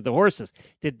too busy with the horses.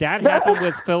 Did that happen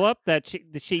with Philip? That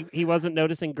he wasn't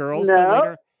noticing girls till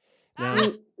later?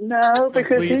 No,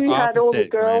 because he had all the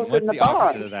girls Glenn. in the What's the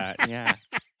opposite barn. of that? Yeah.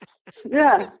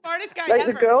 Yeah. The smartest guy Like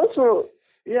ever. the girls were,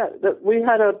 we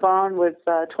had a barn with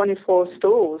 24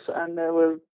 stalls, and there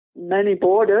were many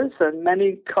boarders and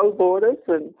many co-boarders,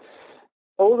 and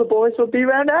all the boys would be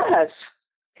around our house.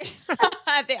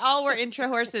 They all were intra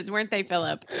horses, weren't they,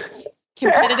 Philip?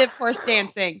 Competitive horse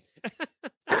dancing.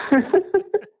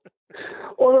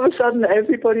 All of a sudden,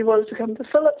 everybody wanted to come to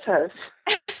Philip's house.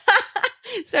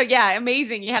 So yeah,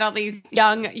 amazing. You had all these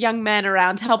young men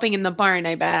around helping in the barn.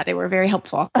 I bet they were very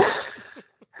helpful.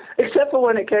 Except for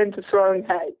when it came to throwing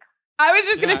hay. I was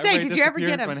just gonna say, did you ever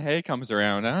get them? When hay comes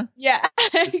around, huh? Yeah,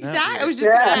 exactly. I was just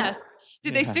gonna ask.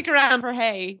 Did they stick around for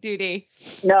hay duty?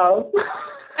 No.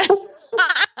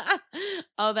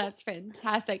 Oh, that's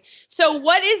fantastic. So,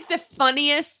 what is the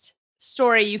funniest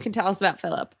story you can tell us about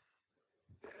Philip?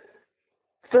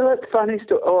 Philip, funny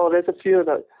story. Oh, there's a few of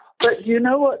those. But do you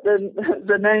know what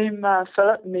the name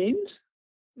Philip means?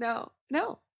 No.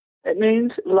 It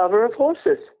means lover of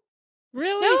horses.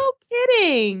 Really? No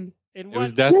kidding. It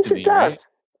was destiny, yes, it does. right?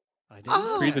 I didn't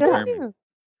Oh, Predetermined.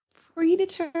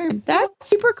 Predetermined. That's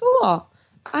super cool.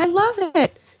 I love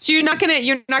it. So you're not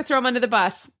gonna throw him under the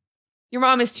bus. Your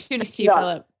mom is too nice to you, No.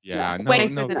 Philip. Yeah, Way no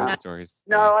nicer than good that. stories.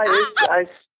 No, I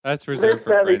That's reserved live for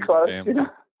very friends close. and You family.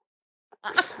 know?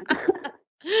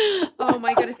 Oh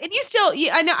my goodness! And you still,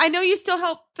 I know you still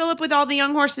help Philip with all the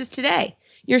young horses today.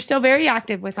 You're still very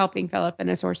active with helping Philip and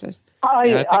his horses.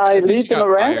 Yeah, I think lead you them got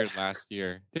around. fired last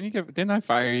year. Didn't I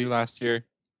fire you last year?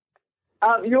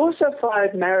 You also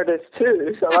fired Meredith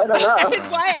too, so I don't know. His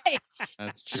wife.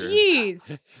 That's true.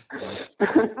 Jeez. That's I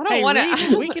don't Hey, want Reese,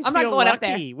 to. we can I'm not feel going up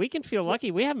there. lucky. We can feel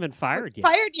lucky. We haven't been fired yet.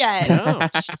 Fired yet? No.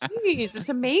 Jeez, it's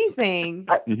amazing.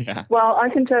 Yeah. Well, I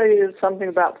can tell you something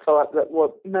about Philip that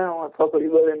I probably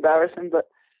will embarrass him, but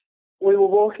we were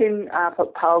walking up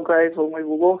at Palgrave when we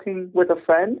were walking with a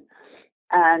friend,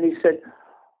 and he said,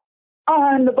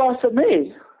 "I'm the boss of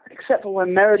me." except for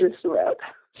when Meredith's around.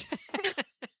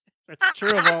 That's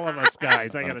true of all of us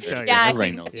guys, I got to tell you. Yeah,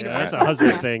 Everybody knows Yeah, that. that's a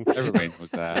husband thing. Everybody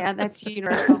knows that. Yeah, that's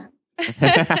universal.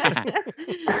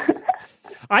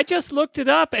 I just looked it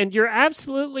up, and you're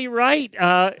absolutely right.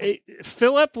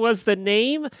 Philip was the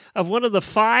name of one of the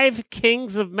 5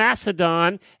 kings of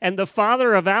Macedon and the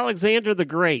father of Alexander the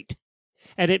Great.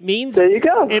 And it means There you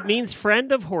go. it means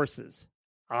friend of horses.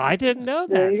 I didn't know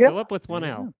There that. you go. Philip with one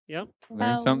L. Yep.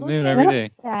 Learn something look new at every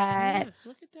day. that. Yeah,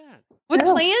 look at that. Was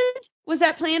Yeah. planned? Was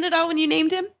that planned at all when you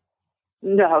named him?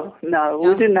 No, No.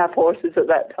 we didn't have horses at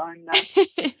that time.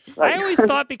 No. I always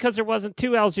thought because there wasn't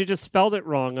 2 L's, you just spelled it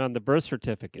wrong on the birth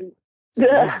certificate.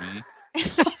 Yeah.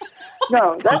 Excuse me.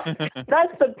 No,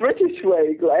 that's the British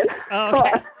way, Glenn. Oh,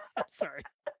 okay. Sorry.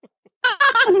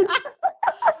 We're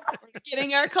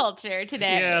getting our culture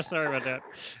today. Yeah, sorry about that.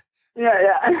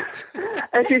 Yeah.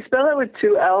 If you spell it with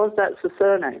 2 L's, that's the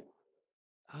surname.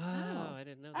 Oh, I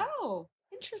didn't know that. Oh,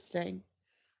 interesting.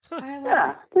 I love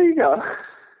Yeah, it. there you go.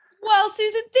 Well,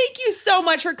 Susan, thank you so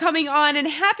much for coming on, and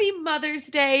happy Mother's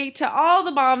Day to all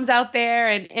the moms out there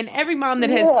and every mom that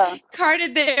has Yeah.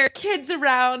 carted their kids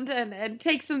around and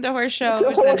takes them to horse The shows.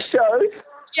 horse And shows.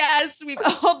 yes, we've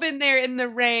all been there in the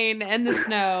rain and the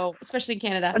snow, especially in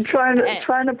Canada. I'm trying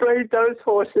to braid those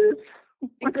horses.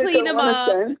 And They clean don't them wanna up.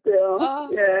 stand still. Oh.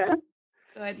 Yeah.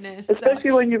 Goodness. So- Especially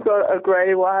when you've got a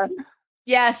grey one.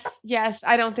 yes.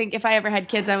 I don't think if I ever had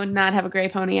kids, I would not have a gray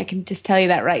pony. I can just tell you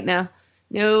that right now.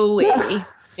 No way.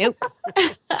 Nope. All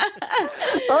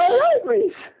right,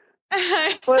 Reese.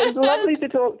 Well, it's lovely to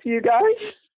talk to you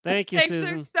guys. Thank you, Thanks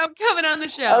Susan. for coming on the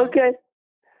show. Okay.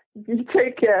 You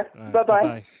take care. All right, Bye-bye.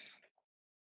 bye-bye.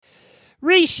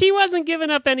 Reese, she wasn't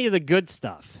giving up any of the good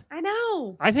stuff. I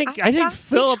know. I think I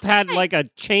Philip had tried. like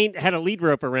had a lead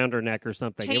rope around her neck or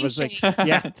something. It Chain was like, shake.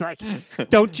 yeah, it's like,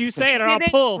 don't you say it or I'll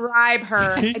Didn't pull. bribe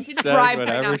her. I She didn't said bribe her.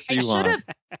 whatever No, she wants.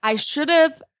 I should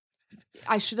have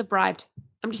bribed.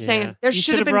 I'm just Yeah. saying. There you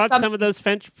should have been brought some of those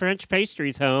French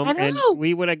pastries home, I and know.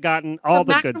 we would have gotten all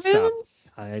the good stuff.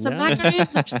 macaroons, I some know.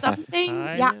 macaroons or something.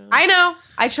 I Yeah, know. I know.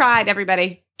 I tried,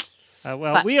 everybody. Well,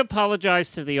 But- we apologize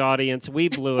to the audience. We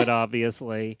blew it,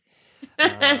 obviously. Our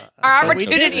But we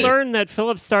did opportunity. learn that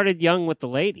Philip started young with the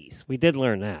ladies. We did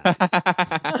learn that.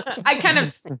 I kind of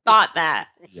thought that.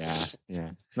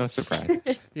 Yeah. No surprise.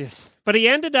 Yes, but he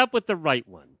ended up with the right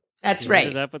one. That's He right.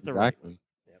 Ended up with the right one.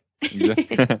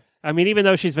 Exactly. I mean, even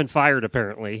though she's been fired,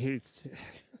 apparently,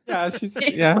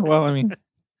 Yeah, well, I mean.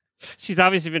 she's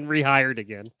obviously been rehired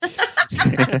again.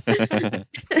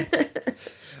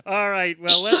 All right,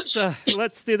 well,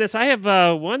 let's do this. I have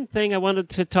one thing I wanted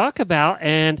to talk about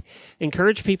and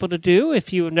encourage people to do.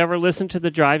 If you've never listened to the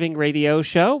Driving Radio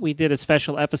Show, we did a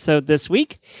special episode this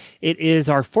week. It is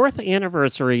our 4th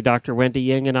anniversary, Dr. Wendy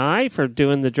Ying and I, for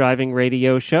doing the Driving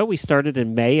Radio Show. We started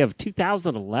in May of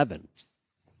 2011.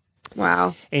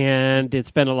 Wow. And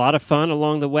it's been a lot of fun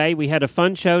along the way. We had a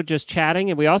fun show just chatting,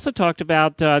 and we also talked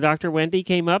about Dr. Wendy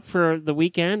came up for the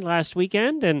weekend last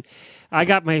weekend, and I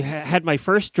had my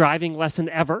first driving lesson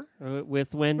ever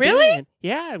with Wendy. Really? And,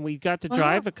 yeah, and we got to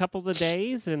drive a couple of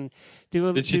days and do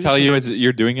a. Did she tell you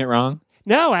you're doing it wrong?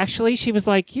 No, actually, she was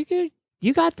like,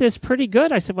 "You got this pretty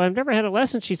good." I said, "Well, I've never had a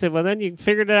lesson." She said, "Well, then you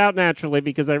figured it out naturally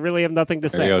because I really have nothing to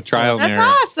There say." you go. Trial and That's error.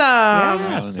 awesome. Yeah,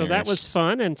 Trial and so that error. was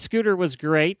fun, and Scooter was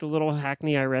great. The little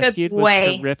Hackney I rescued was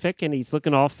boy. terrific, and he's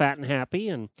looking all fat and happy.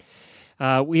 And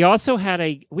we also had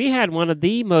one of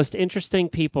the most interesting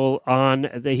people on.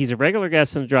 He's a regular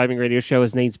guest on the Driving Radio Show.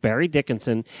 His name's Barry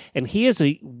Dickinson, and he is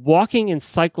a walking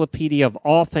encyclopedia of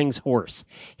all things horse.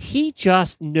 He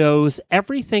just knows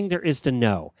everything there is to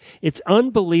know. It's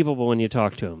unbelievable when you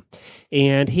talk to him.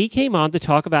 And he came on to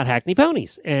talk about Hackney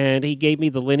ponies, and he gave me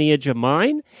the lineage of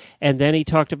mine, and then he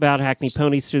talked about Hackney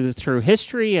ponies through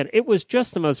history, and it was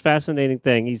just the most fascinating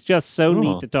thing. He's just so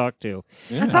neat to talk to.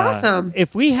 Yeah. That's awesome.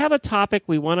 If we have a topic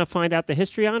we want to find out the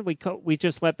history on, we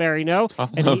just let Barry know,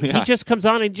 and he yeah. just comes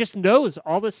on and just knows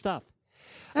all this stuff.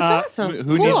 That's awesome.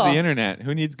 Who Cool. needs the internet?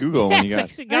 Who needs Google when you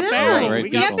Yes, got? we got I know. Barry. Right We We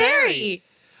got got Barry. Barry.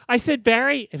 I said,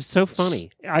 Barry, it was so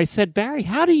funny. I said, Barry,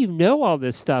 how do you know all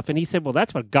this stuff? And he said, well,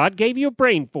 that's what God gave you a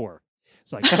brain for.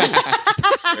 It's like,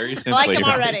 Very simply. Like him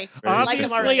right? already. Very Like him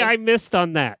simply. already. obviously, I missed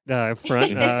on that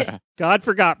front. God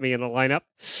forgot me in the lineup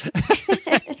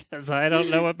because I don't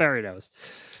know what Barry knows.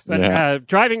 But Yeah.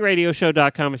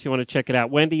 drivingradioshow.com if you want to check it out.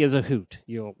 Wendy is a hoot.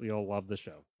 You'll love the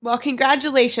show. Well,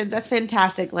 congratulations. That's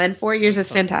fantastic, Glenn. 4 years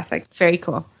is fantastic. It's very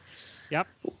cool. Yep.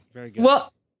 Very good.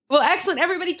 Well, Well, excellent.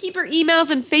 Everybody keep your emails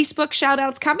and Facebook shout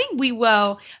outs coming. We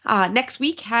will next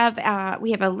week we have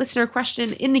a listener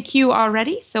question in the queue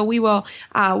already. So we will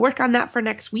work on that for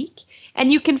next week.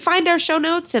 And you can find our show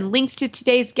notes and links to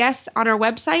today's guests on our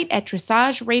website at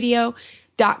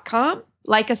dressageradio.com.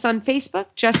 Like us on Facebook,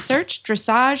 just search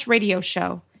Dressage Radio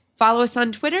Show. Follow us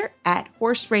on Twitter at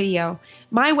Horse Radio.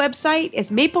 My website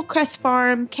is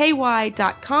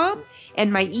maplecrestfarmky.com.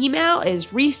 And my email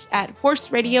is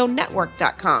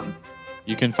reese@horseradionetwork.com.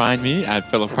 You can find me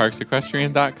at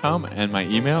philipparksequestrian.com, and my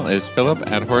email is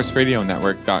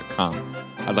philip@horseradionetwork.com.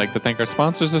 I'd like to thank our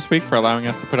sponsors this week for allowing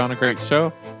us to put on a great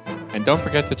show. And don't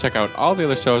forget to check out all the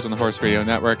other shows on the Horse Radio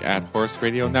Network at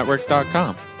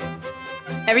horseradionetwork.com.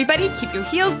 Everybody, keep your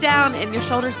heels down and your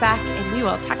shoulders back, and we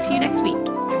will talk to you next week.